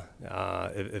labour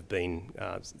have been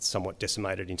somewhat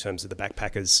decimated in terms of the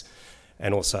backpackers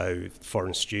and also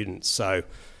foreign students. So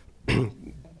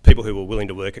people who were willing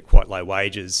to work at quite low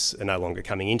wages are no longer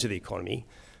coming into the economy.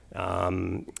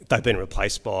 They've been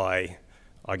replaced by,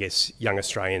 I guess, young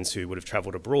Australians who would have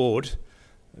travelled abroad,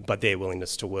 but their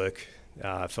willingness to work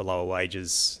for lower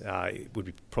wages would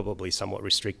be probably somewhat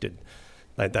restricted.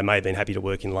 They may have been happy to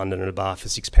work in London at a bar for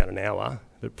 £6 an hour,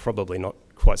 but probably not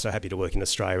quite so happy to work in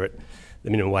Australia at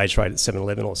the minimum wage rate at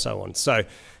 7-Eleven or so on. So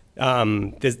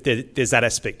there's that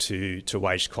aspect to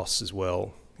wage costs as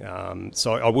well.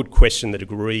 So I would question the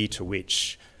degree to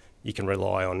which you can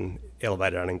rely on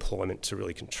elevated unemployment to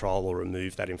really control or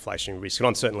remove that inflationary risk. And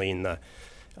I'm certainly in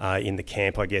the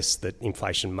camp, I guess, that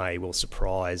inflation may well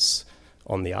surprise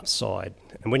on the upside.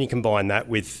 And when you combine that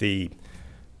with the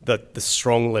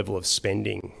strong level of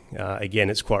spending,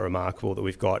 again, it's quite remarkable that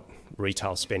we've got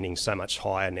retail spending so much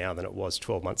higher now than it was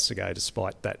 12 months ago,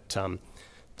 despite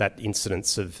that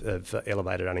incidence of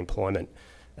elevated unemployment.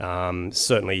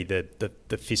 Certainly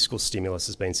the fiscal stimulus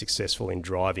has been successful in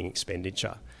driving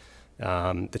expenditure.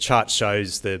 The chart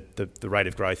shows the rate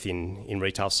of growth in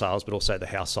retail sales, but also the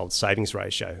household savings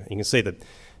ratio. You can see the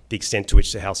extent to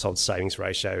which the household savings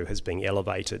ratio has been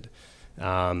elevated.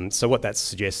 So what that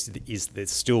suggests is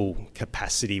there's still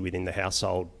capacity within the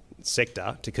household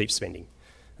sector to keep spending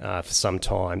for some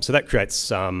time. So that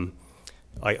creates,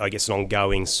 I guess, an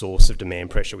ongoing source of demand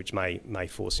pressure, which may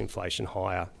force inflation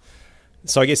higher.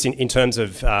 So I guess in terms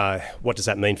of what does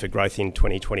that mean for growth in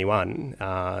 2021,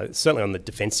 certainly on the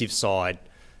defensive side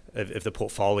of the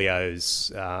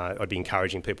portfolios, I'd be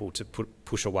encouraging people to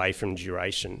push away from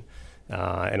duration.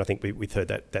 And I think we've heard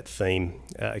that theme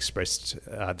expressed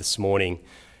this morning.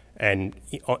 And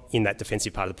in that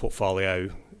defensive part of the portfolio,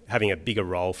 having a bigger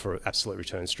role for absolute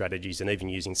return strategies and even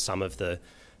using some of the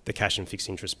cash and fixed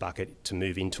interest bucket to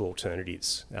move into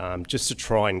alternatives, just to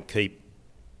try and keep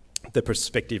the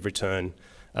prospective return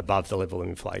above the level of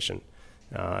inflation.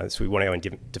 So we want our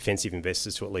defensive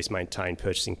investors to at least maintain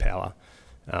purchasing power.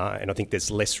 And I think there's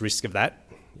less risk of that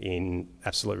in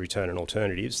absolute return and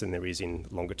alternatives than there is in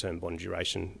longer term bond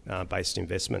duration based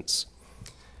investments.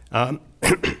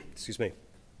 Excuse me.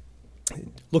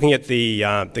 Looking at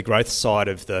the growth side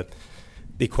of the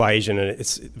equation, and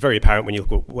it's very apparent when you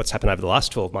look at what's happened over the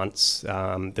last 12 months,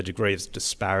 the degree of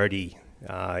disparity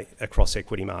across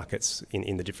equity markets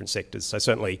in the different sectors. So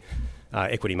certainly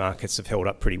equity markets have held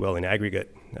up pretty well in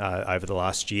aggregate over the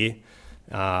last year,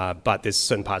 but there's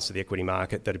certain parts of the equity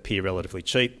market that appear relatively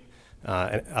cheap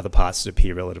and other parts that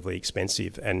appear relatively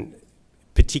expensive. And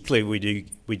particularly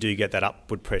we do get that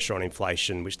upward pressure on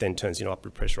inflation, which then turns into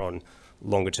upward pressure on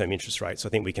longer term interest rates. I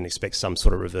think we can expect some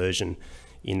sort of reversion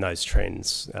in those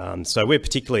trends. So we're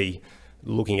particularly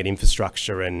looking at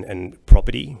infrastructure and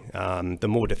property, the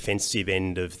more defensive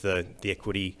end of the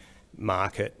equity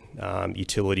market,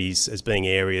 utilities as being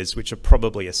areas which are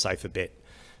probably a safer bet.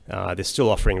 They're still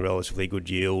offering relatively good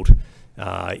yield.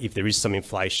 If there is some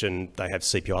inflation, they have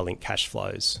CPI-linked cash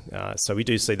flows. So we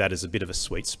do see that as a bit of a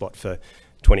sweet spot for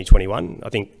 2021. I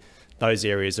think those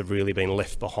areas have really been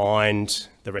left behind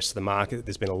the rest of the market.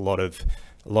 There's been a lot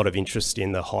of interest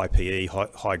in the high PE,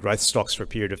 high growth stocks for a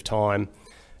period of time.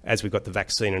 As we got the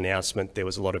vaccine announcement, there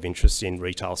was a lot of interest in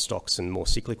retail stocks and more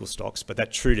cyclical stocks, but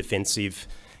that true defensive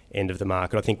end of the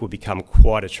market, I think, will become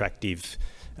quite attractive,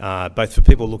 both for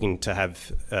people looking to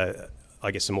have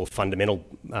I guess, a more fundamental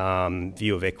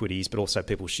view of equities, but also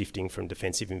people shifting from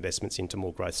defensive investments into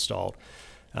more growth style.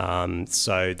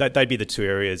 So they'd be the two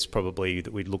areas probably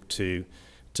that we'd look to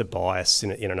bias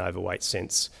in an overweight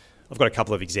sense. I've got a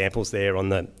couple of examples there on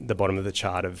the bottom of the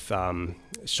chart of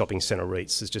shopping centre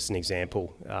REITs as just an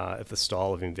example of the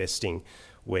style of investing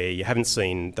where you haven't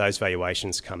seen those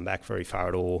valuations come back very far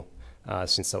at all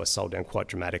since they were sold down quite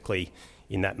dramatically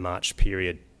in that March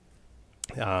period.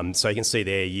 So you can see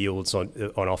their yields on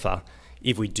offer.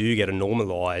 If we do get a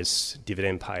normalised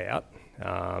dividend payout,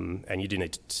 and you do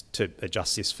need to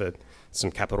adjust this for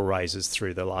some capital raises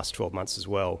through the last 12 months as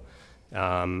well.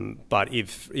 But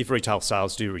if retail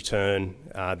sales do return,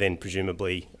 then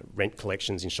presumably rent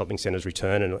collections in shopping centres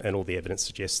return, and all the evidence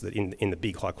suggests that in the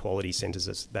big high quality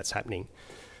centres that's happening.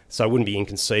 So it wouldn't be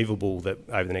inconceivable that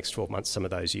over the next 12 months some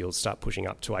of those yields start pushing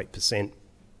up to 8%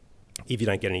 if you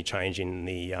don't get any change in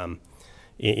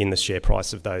the share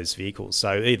price of those vehicles.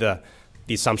 So either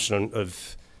the assumption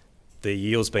of the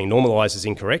yields being normalised is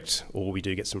incorrect, or we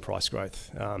do get some price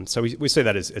growth. So we see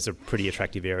that as a pretty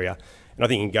attractive area. And I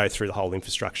think you can go through the whole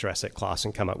infrastructure asset class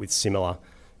and come up with similar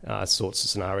sorts of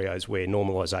scenarios where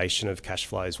normalisation of cash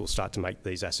flows will start to make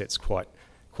these assets quite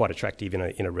attractive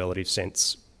in a relative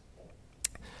sense.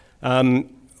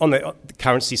 On the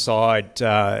currency side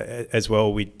as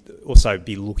well, we'd also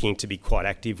be looking to be quite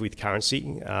active with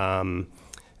currency.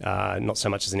 Not so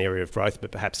much as an area of growth,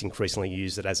 but perhaps increasingly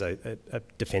use it as a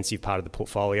defensive part of the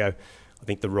portfolio. I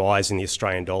think the rise in the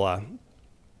Australian dollar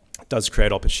does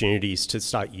create opportunities to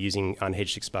start using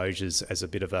unhedged exposures as a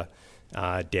bit of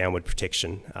a downward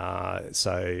protection.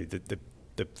 So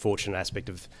the fortunate aspect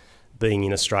of being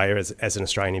in Australia as an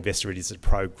Australian investor, it is a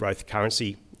pro-growth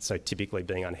currency. So typically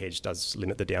being unhedged does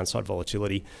limit the downside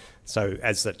volatility. So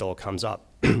as that dollar comes up,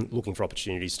 looking for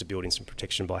opportunities to build in some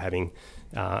protection by having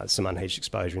some unhedged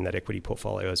exposure in that equity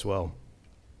portfolio as well.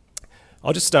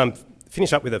 I'll just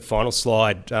finish up with a final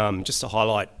slide just to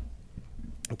highlight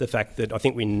the fact that I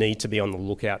think we need to be on the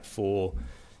lookout for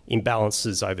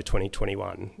imbalances over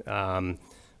 2021.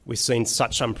 We've seen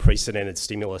such unprecedented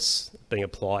stimulus being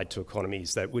applied to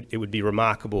economies that it would be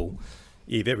remarkable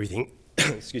if everything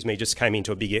excuse me, just came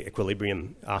into a big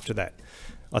equilibrium after that.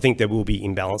 I think there will be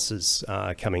imbalances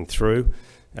coming through.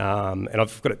 And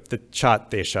I've got the chart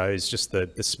there shows just the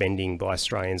spending by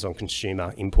Australians on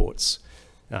consumer imports.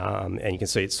 And you can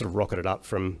see it's sort of rocketed up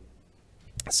from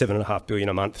 $7.5 billion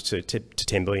a month to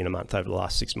 10 billion a month over the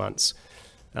last 6 months.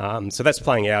 So that's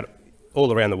playing out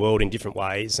all around the world in different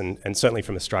ways. And certainly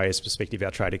from Australia's perspective,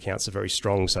 our trade accounts are very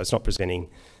strong. So it's not presenting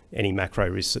any macro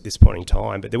risks at this point in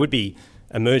time. But there would be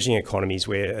emerging economies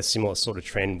where a similar sort of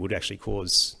trend would actually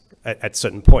cause, at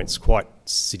certain points, quite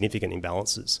significant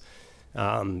imbalances.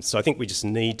 So I think we just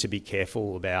need to be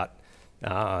careful about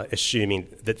assuming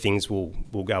that things will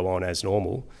go on as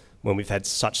normal when we've had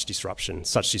such disruption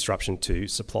to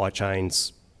supply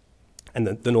chains and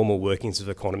the normal workings of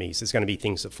economies. There's going to be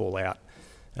things that fall out.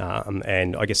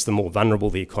 And I guess the more vulnerable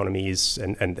the economy is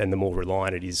and the more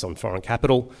reliant it is on foreign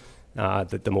capital,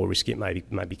 the more risky it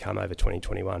may become over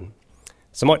 2021.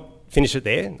 So I might finish it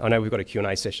there. I know we've got a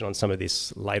Q&A session on some of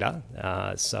this later,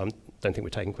 so I don't think we're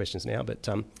taking questions now, but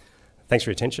thanks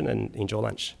for your attention and enjoy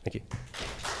lunch. Thank you.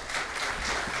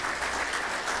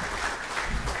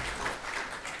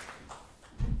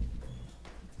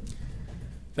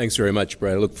 Thanks very much,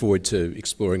 Brad. I look forward to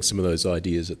exploring some of those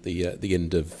ideas at the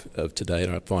end of today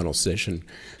in our final session.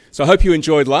 So I hope you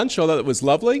enjoyed lunch, although it was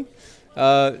lovely,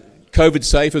 COVID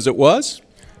safe as it was.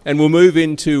 And we'll move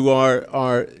into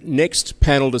our next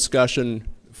panel discussion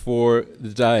for the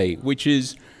day, which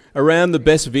is around the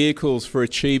best vehicles for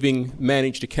achieving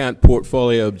managed account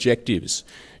portfolio objectives.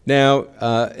 Now,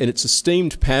 in its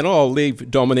esteemed panel, I'll leave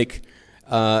Dominic,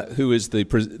 who is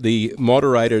the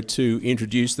moderator, to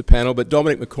introduce the panel. But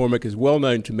Dominic McCormick is well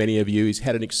known to many of you. He's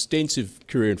had an extensive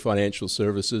career in financial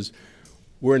services.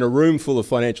 We're in a room full of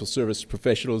financial service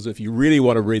professionals. If you really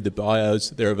want to read the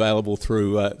bios, they're available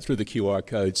through the QR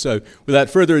code. So without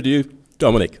further ado,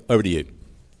 Dominic, over to you.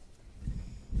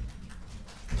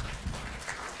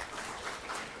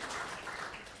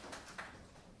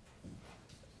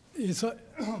 Yes,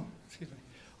 excuse me.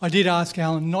 I did ask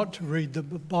Alan not to read the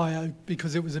bio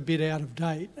because it was a bit out of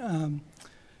date.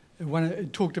 When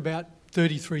it talked about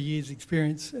 33 years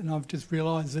experience, and I've just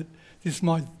realised that this is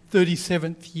my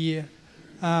 37th year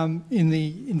in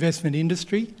the investment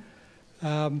industry.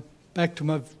 Back to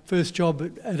my first job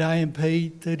at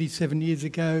AMP 37 years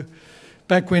ago,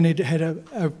 back when it had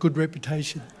a good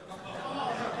reputation.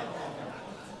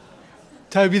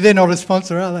 Toby, they're not a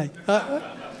sponsor, are they?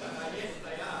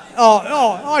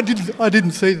 I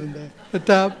didn't see them there, but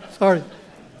sorry.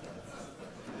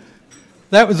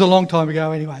 That was a long time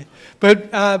ago anyway.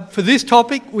 But for this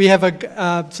topic, we have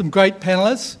some great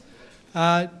panellists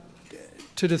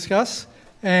to discuss.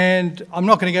 And I'm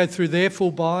not going to go through their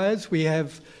full bios. We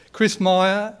have Chris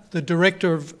Meyer, the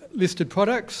Director of Listed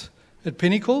Products at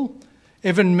Pinnacle,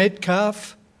 Evan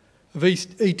Metcalf of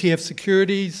ETF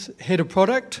Securities, Head of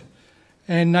Product,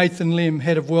 and Nathan Lim,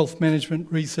 Head of Wealth Management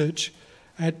Research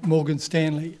at Morgan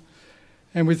Stanley.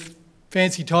 And with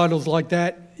fancy titles like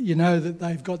that, you know that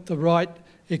they've got the right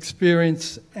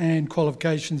experience and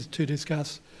qualifications to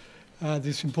discuss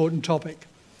this important topic.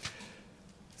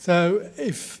 So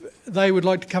if they would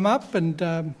like to come up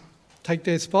and take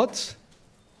their spots.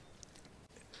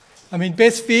 I mean,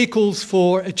 best vehicles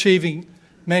for achieving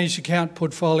managed account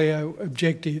portfolio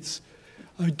objectives.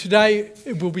 Today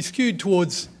it will be skewed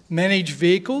towards managed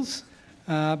vehicles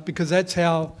because that's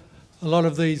how a lot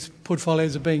of these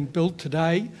portfolios are being built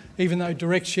today, even though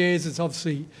direct shares is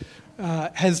obviously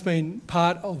has been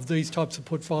part of these types of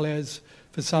portfolios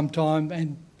for some time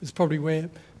and is probably where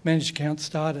managed accounts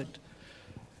started.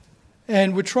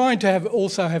 And we're trying to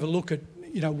also have a look at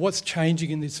what's changing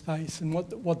in this space and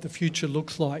what the future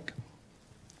looks like.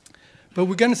 But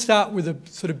we're going to start with a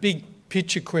sort of big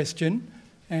picture question,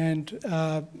 and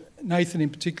Nathan in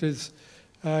particular has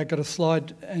got a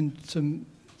slide and some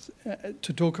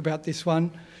to talk about this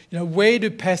one. Where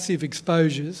do passive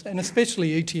exposures, and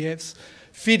especially ETFs,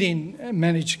 fit in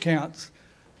managed accounts?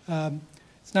 There's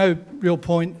no real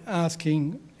point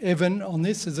asking Evan on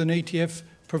this as an ETF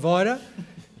provider.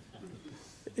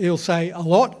 He'll say a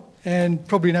lot, and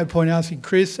probably no point asking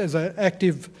Chris as an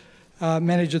active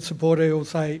manager supporter. He'll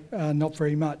say not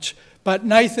very much. But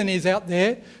Nathan is out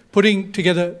there putting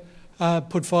together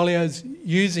portfolios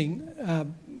using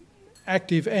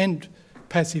active and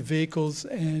passive vehicles,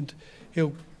 and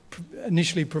he'll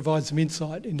initially provide some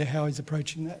insight into how he's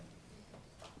approaching that.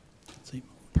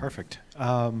 Perfect.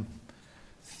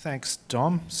 Thanks,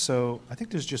 Dom. So I think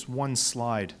there's just one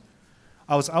slide.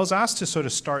 I was asked to sort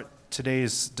of start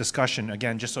today's discussion,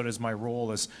 again, just sort of as my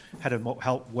role as head of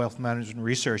wealth management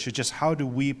research, is just how do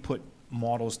we put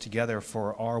models together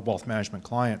for our wealth management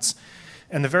clients.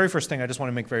 And the very first thing I just want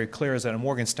to make very clear is that at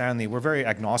Morgan Stanley, we're very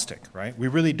agnostic, right? We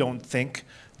really don't think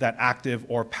that active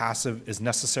or passive is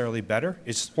necessarily better.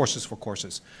 It's horses for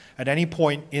courses. At any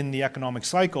point in the economic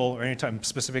cycle, or anytime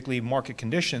specifically market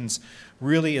conditions,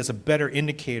 really is a better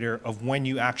indicator of when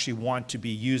you actually want to be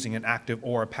using an active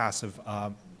or a passive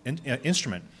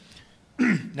instrument.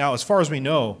 Now, as far as we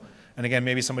know, and again,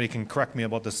 maybe somebody can correct me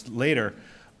about this later,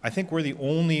 I think we're the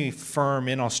only firm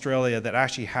in Australia that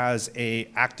actually has an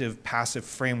active-passive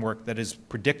framework that is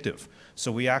predictive.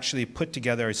 So we actually put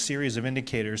together a series of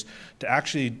indicators to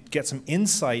actually get some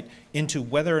insight into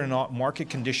whether or not market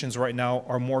conditions right now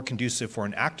are more conducive for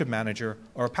an active manager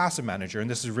or a passive manager. And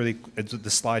this is really, the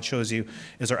slide shows you,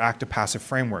 is our active-passive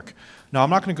framework. Now, I'm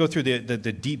not going to go through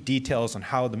the deep details on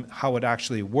how it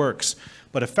actually works,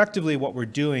 but effectively what we're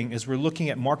doing is we're looking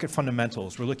at market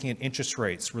fundamentals, we're looking at interest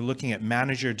rates, we're looking at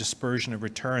manager dispersion of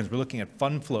returns, we're looking at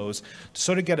fund flows to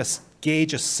sort of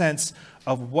gauge a sense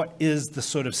of what is the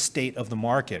sort of state of the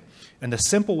market. And the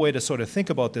simple way to sort of think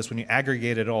about this when you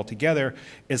aggregate it all together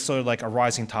is sort of like a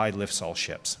rising tide lifts all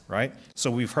ships, right?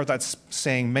 So we've heard that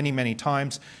saying many, many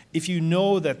times. If you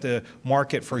know that the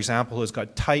market, for example, has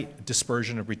got tight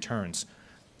dispersion of returns,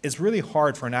 it's really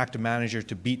hard for an active manager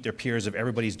to beat their peers if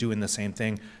everybody's doing the same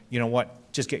thing. You know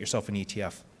what? Just get yourself an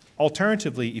ETF.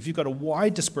 Alternatively, if you've got a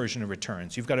wide dispersion of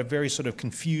returns, you've got a very sort of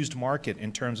confused market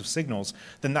in terms of signals,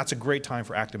 then that's a great time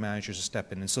for active managers to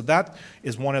step in. And so that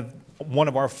is one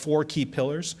of our 4 key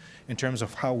pillars in terms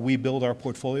of how we build our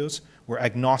portfolios. We're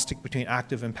agnostic between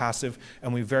active and passive,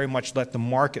 and we very much let the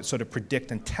market sort of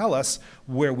predict and tell us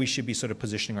where we should be sort of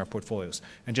positioning our portfolios.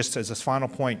 And just as a final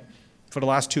point, for the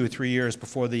last 2 or 3 years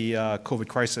before the COVID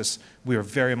crisis, we were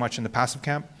very much in the passive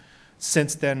camp.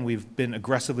 Since then, we've been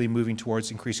aggressively moving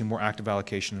towards increasing more active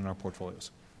allocation in our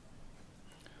portfolios.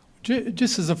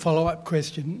 Just as a follow-up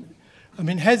question, I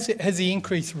mean, has the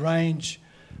increased range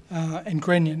and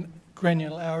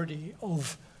granularity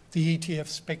of the ETF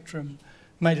spectrum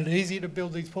made it easier to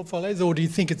build these portfolios, or do you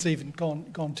think it's even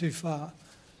gone too far?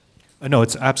 No,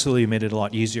 it's absolutely made it a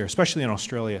lot easier, especially in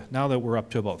Australia. Now that we're up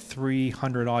to about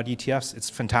 300 odd ETFs, it's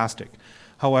fantastic.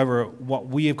 However, what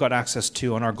we have got access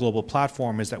to on our global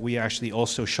platform is that we actually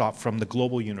also shop from the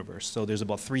global universe. So there's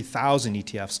about 3,000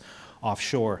 ETFs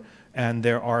offshore. And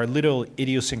there are little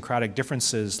idiosyncratic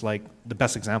differences, like the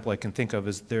best example I can think of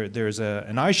is there's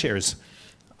an iShares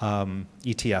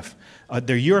ETF,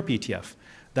 their Europe ETF.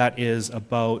 that is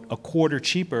about a quarter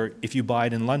cheaper if you buy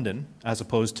it in London as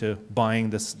opposed to buying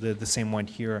the same one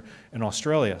here in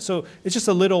Australia. So it's just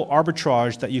a little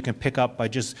arbitrage that you can pick up by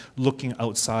just looking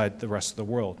outside the rest of the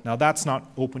world. Now that's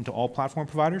not open to all platform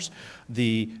providers.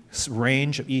 The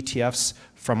range of ETFs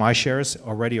from iShares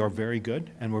already are very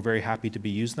good, and we're very happy to be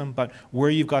using them. But where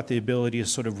you've got the ability to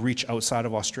sort of reach outside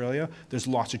of Australia, there's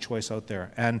lots of choice out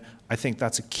there. And I think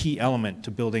that's a key element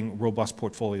to building robust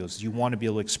portfolios. You want to be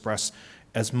able to express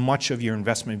as much of your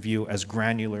investment view as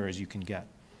granular as you can get.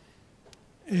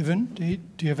 Evan, do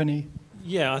you have any?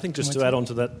 Yeah, I think just to add on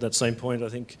to that same point, I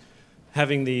think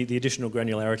having the additional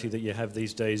granularity that you have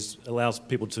these days allows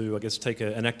people to, I guess, take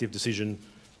an active decision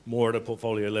more at a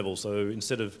portfolio level. So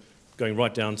instead of going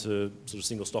right down to sort of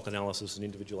single stock analysis and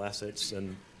individual assets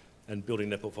and building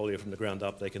their portfolio from the ground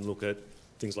up, they can look at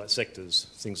things like sectors,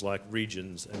 things like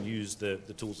regions, and use the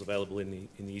tools available in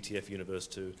the ETF universe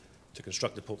to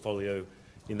construct a portfolio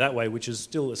in that way, which is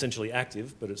still essentially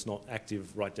active, but it's not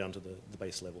active right down to the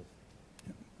base level.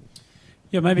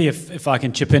 Yeah, maybe if I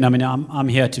can chip in. I mean, I'm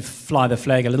here to fly the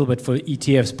flag a little bit for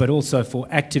ETFs, but also for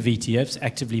active ETFs,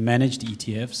 actively managed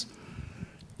ETFs.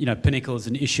 You know, Pinnacle is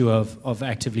an issue of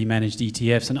actively managed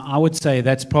ETFs, and I would say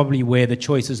that's probably where the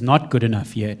choice is not good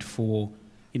enough yet for,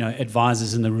 you know,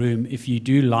 advisors in the room. If you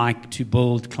do like to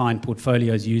build client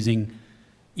portfolios using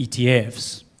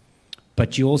ETFs,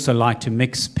 but you also like to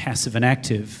mix passive and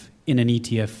active in an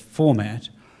ETF format,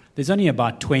 there's only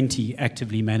about 20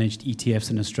 actively managed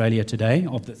ETFs in Australia today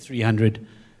of the 300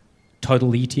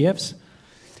 total ETFs.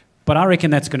 But I reckon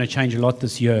that's going to change a lot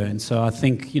this year. And so I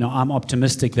think, you know, I'm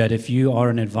optimistic that if you are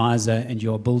an advisor and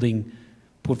you're building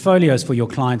portfolios for your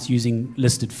clients using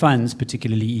listed funds,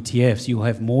 particularly ETFs, you'll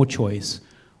have more choice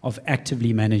of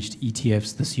actively managed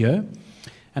ETFs this year.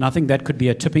 And I think that could be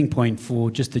a tipping point for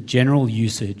just the general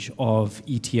usage of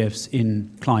ETFs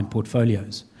in client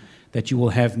portfolios, that you will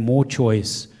have more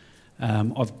choice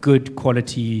of good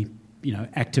quality, you know,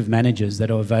 active managers that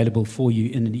are available for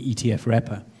you in an ETF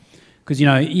wrapper. Because, you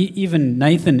know, even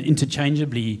Nathan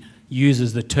interchangeably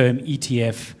uses the term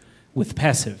ETF with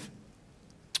passive.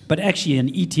 But actually an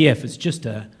ETF is just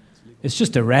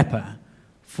a wrapper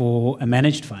for a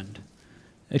managed fund.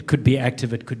 It could be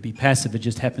active, it could be passive, it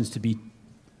just happens to be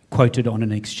quoted on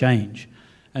an exchange.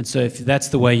 And so if that's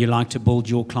the way you like to build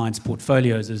your clients'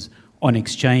 portfolios is on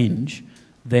exchange,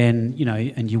 then, you know,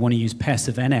 and you want to use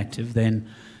passive and active, then,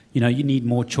 you know, you need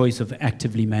more choice of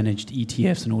actively managed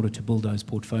ETFs in order to build those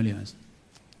portfolios.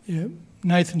 Yeah.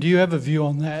 Nathan, do you have a view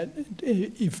on that?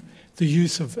 If the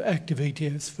use of active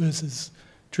ETFs versus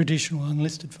traditional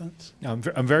unlisted funds? I'm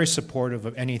very supportive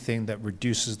of anything that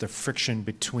reduces the friction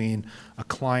between a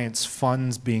client's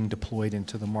funds being deployed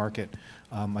into the market.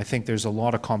 I think there's a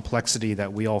lot of complexity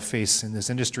that we all face in this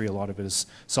industry. A lot of it is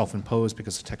self-imposed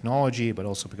because of technology, but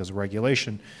also because of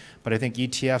regulation. But I think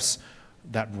ETFs,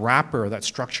 that wrapper, that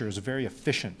structure is very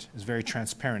efficient, is very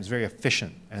transparent, is very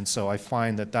efficient. And so I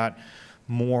find that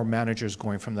more managers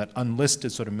going from that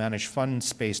unlisted sort of managed fund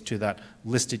space to that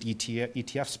listed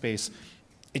ETF space,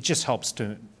 it just helps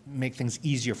to make things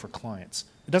easier for clients.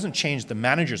 It doesn't change the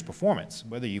manager's performance,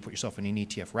 whether you put yourself in an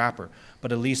ETF wrapper,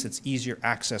 but at least it's easier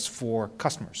access for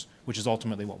customers, which is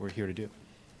ultimately what we're here to do.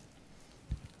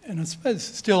 And I suppose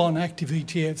still on active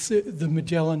ETFs, the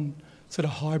Magellan sort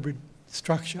of hybrid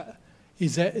structure,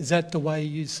 is that the way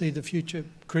you see the future,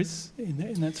 Chris,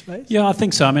 in that space? Yeah, I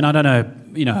think so. I mean, I don't know,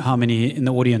 you know, how many in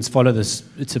the audience follow this.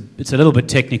 It's a little bit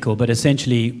technical, but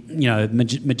essentially, you know,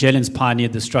 Magellan's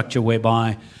pioneered the structure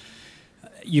whereby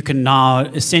you can now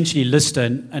essentially list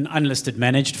an unlisted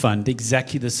managed fund,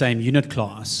 exactly the same unit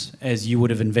class as you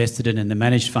would have invested in the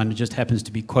managed fund. It just happens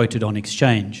to be quoted on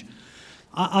exchange.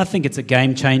 I think it's a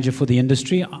game changer for the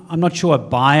industry. I'm not sure a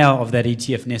buyer of that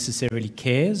ETF necessarily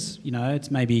cares. You know,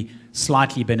 it's maybe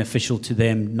slightly beneficial to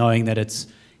them knowing that it's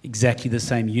exactly the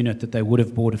same unit that they would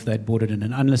have bought if they'd bought it in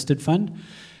an unlisted fund.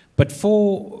 But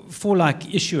for like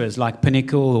issuers like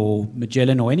Pinnacle or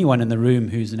Magellan or anyone in the room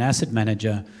who's an asset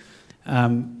manager,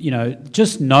 you know,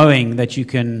 just knowing that you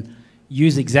can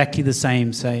use exactly the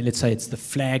same, say, let's say it's the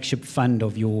flagship fund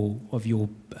of your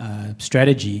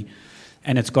strategy,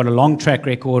 and it's got a long track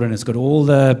record and it's got all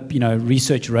the, you know,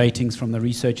 research ratings from the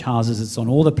research houses, it's on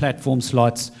all the platform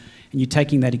slots, and you're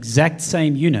taking that exact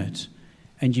same unit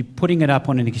and you're putting it up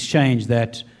on an exchange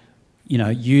that, you know,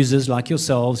 users like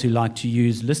yourselves who like to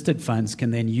use listed funds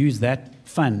can then use that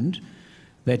fund,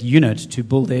 that unit, to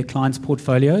build their clients'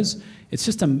 portfolios. It's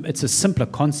just it's a simpler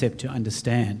concept to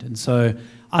understand. And so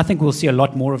I think we'll see a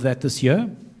lot more of that this year.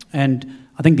 And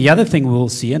I think the other thing we'll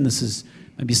see, and this is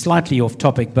maybe slightly off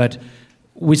topic, but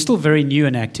we're still very new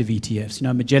in active ETFs. You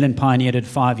know, Magellan pioneered it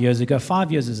 5 years ago.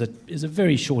 5 years is a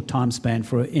very short time span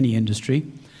for any industry.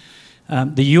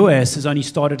 The US has only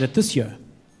started it this year.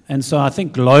 And so I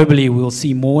think globally we'll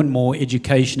see more and more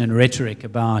education and rhetoric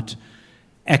about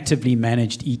actively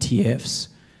managed ETFs.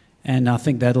 And I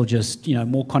think that'll just, you know,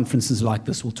 more conferences like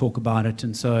this will talk about it.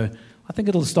 And so I think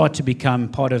it'll start to become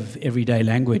part of everyday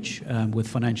language with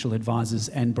financial advisors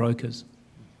and brokers.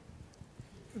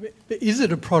 But is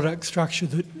it a product structure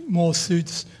that more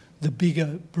suits the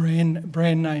bigger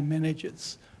brand name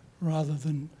managers rather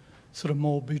than sort of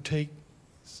more boutique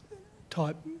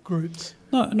type groups?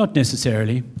 No, not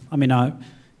necessarily. I mean,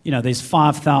 you know, there's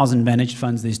 5,000 managed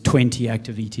funds, there's 20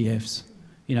 active ETFs.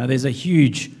 You know, there's a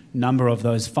huge number of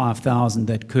those 5,000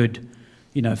 that could,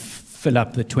 you know, fill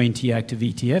up the 20 active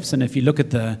ETFs. And if you look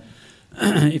at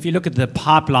the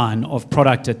pipeline of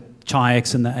product at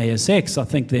Chi-X and the ASX, I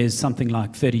think there's something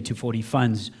like 30 to 40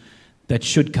 funds that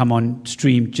should come on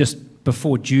stream just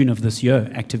before June of this year,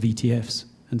 active ETFs.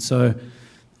 And so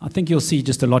I think you'll see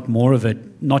just a lot more of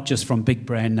it, not just from big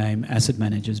brand name asset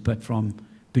managers, but from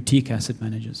boutique asset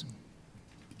managers.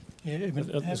 Yeah, I was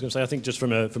going to say, I think just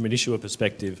from an issuer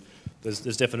perspective,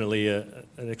 there's definitely an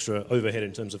extra overhead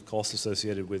in terms of costs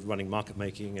associated with running market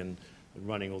making and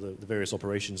running all the various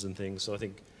operations and things. So I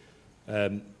think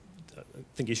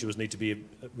issuers need to be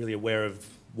really aware of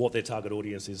what their target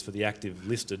audience is for the active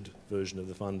listed version of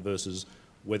the fund versus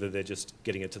whether they're just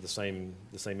getting it to the same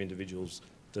individuals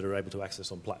that are able to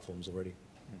access on platforms already.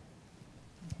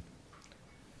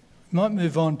 Might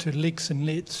move on to licks and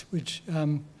lits, which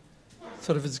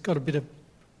sort of has got a bit of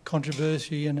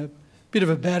controversy and a bit of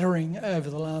a battering over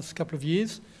the last couple of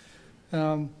years,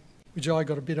 which I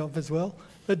got a bit of as well.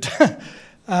 But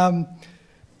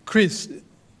Chris,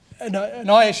 and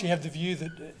I actually have the view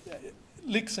that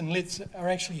licks and lits are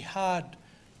actually hard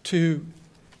to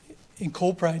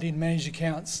incorporate in managed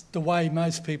accounts the way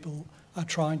most people are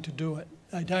trying to do it.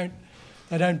 They don't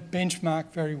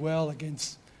benchmark very well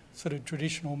against sort of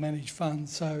traditional managed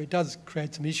funds, so it does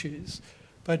create some issues.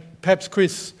 But perhaps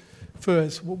Chris,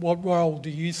 first, what role do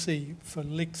you see for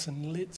licks and lits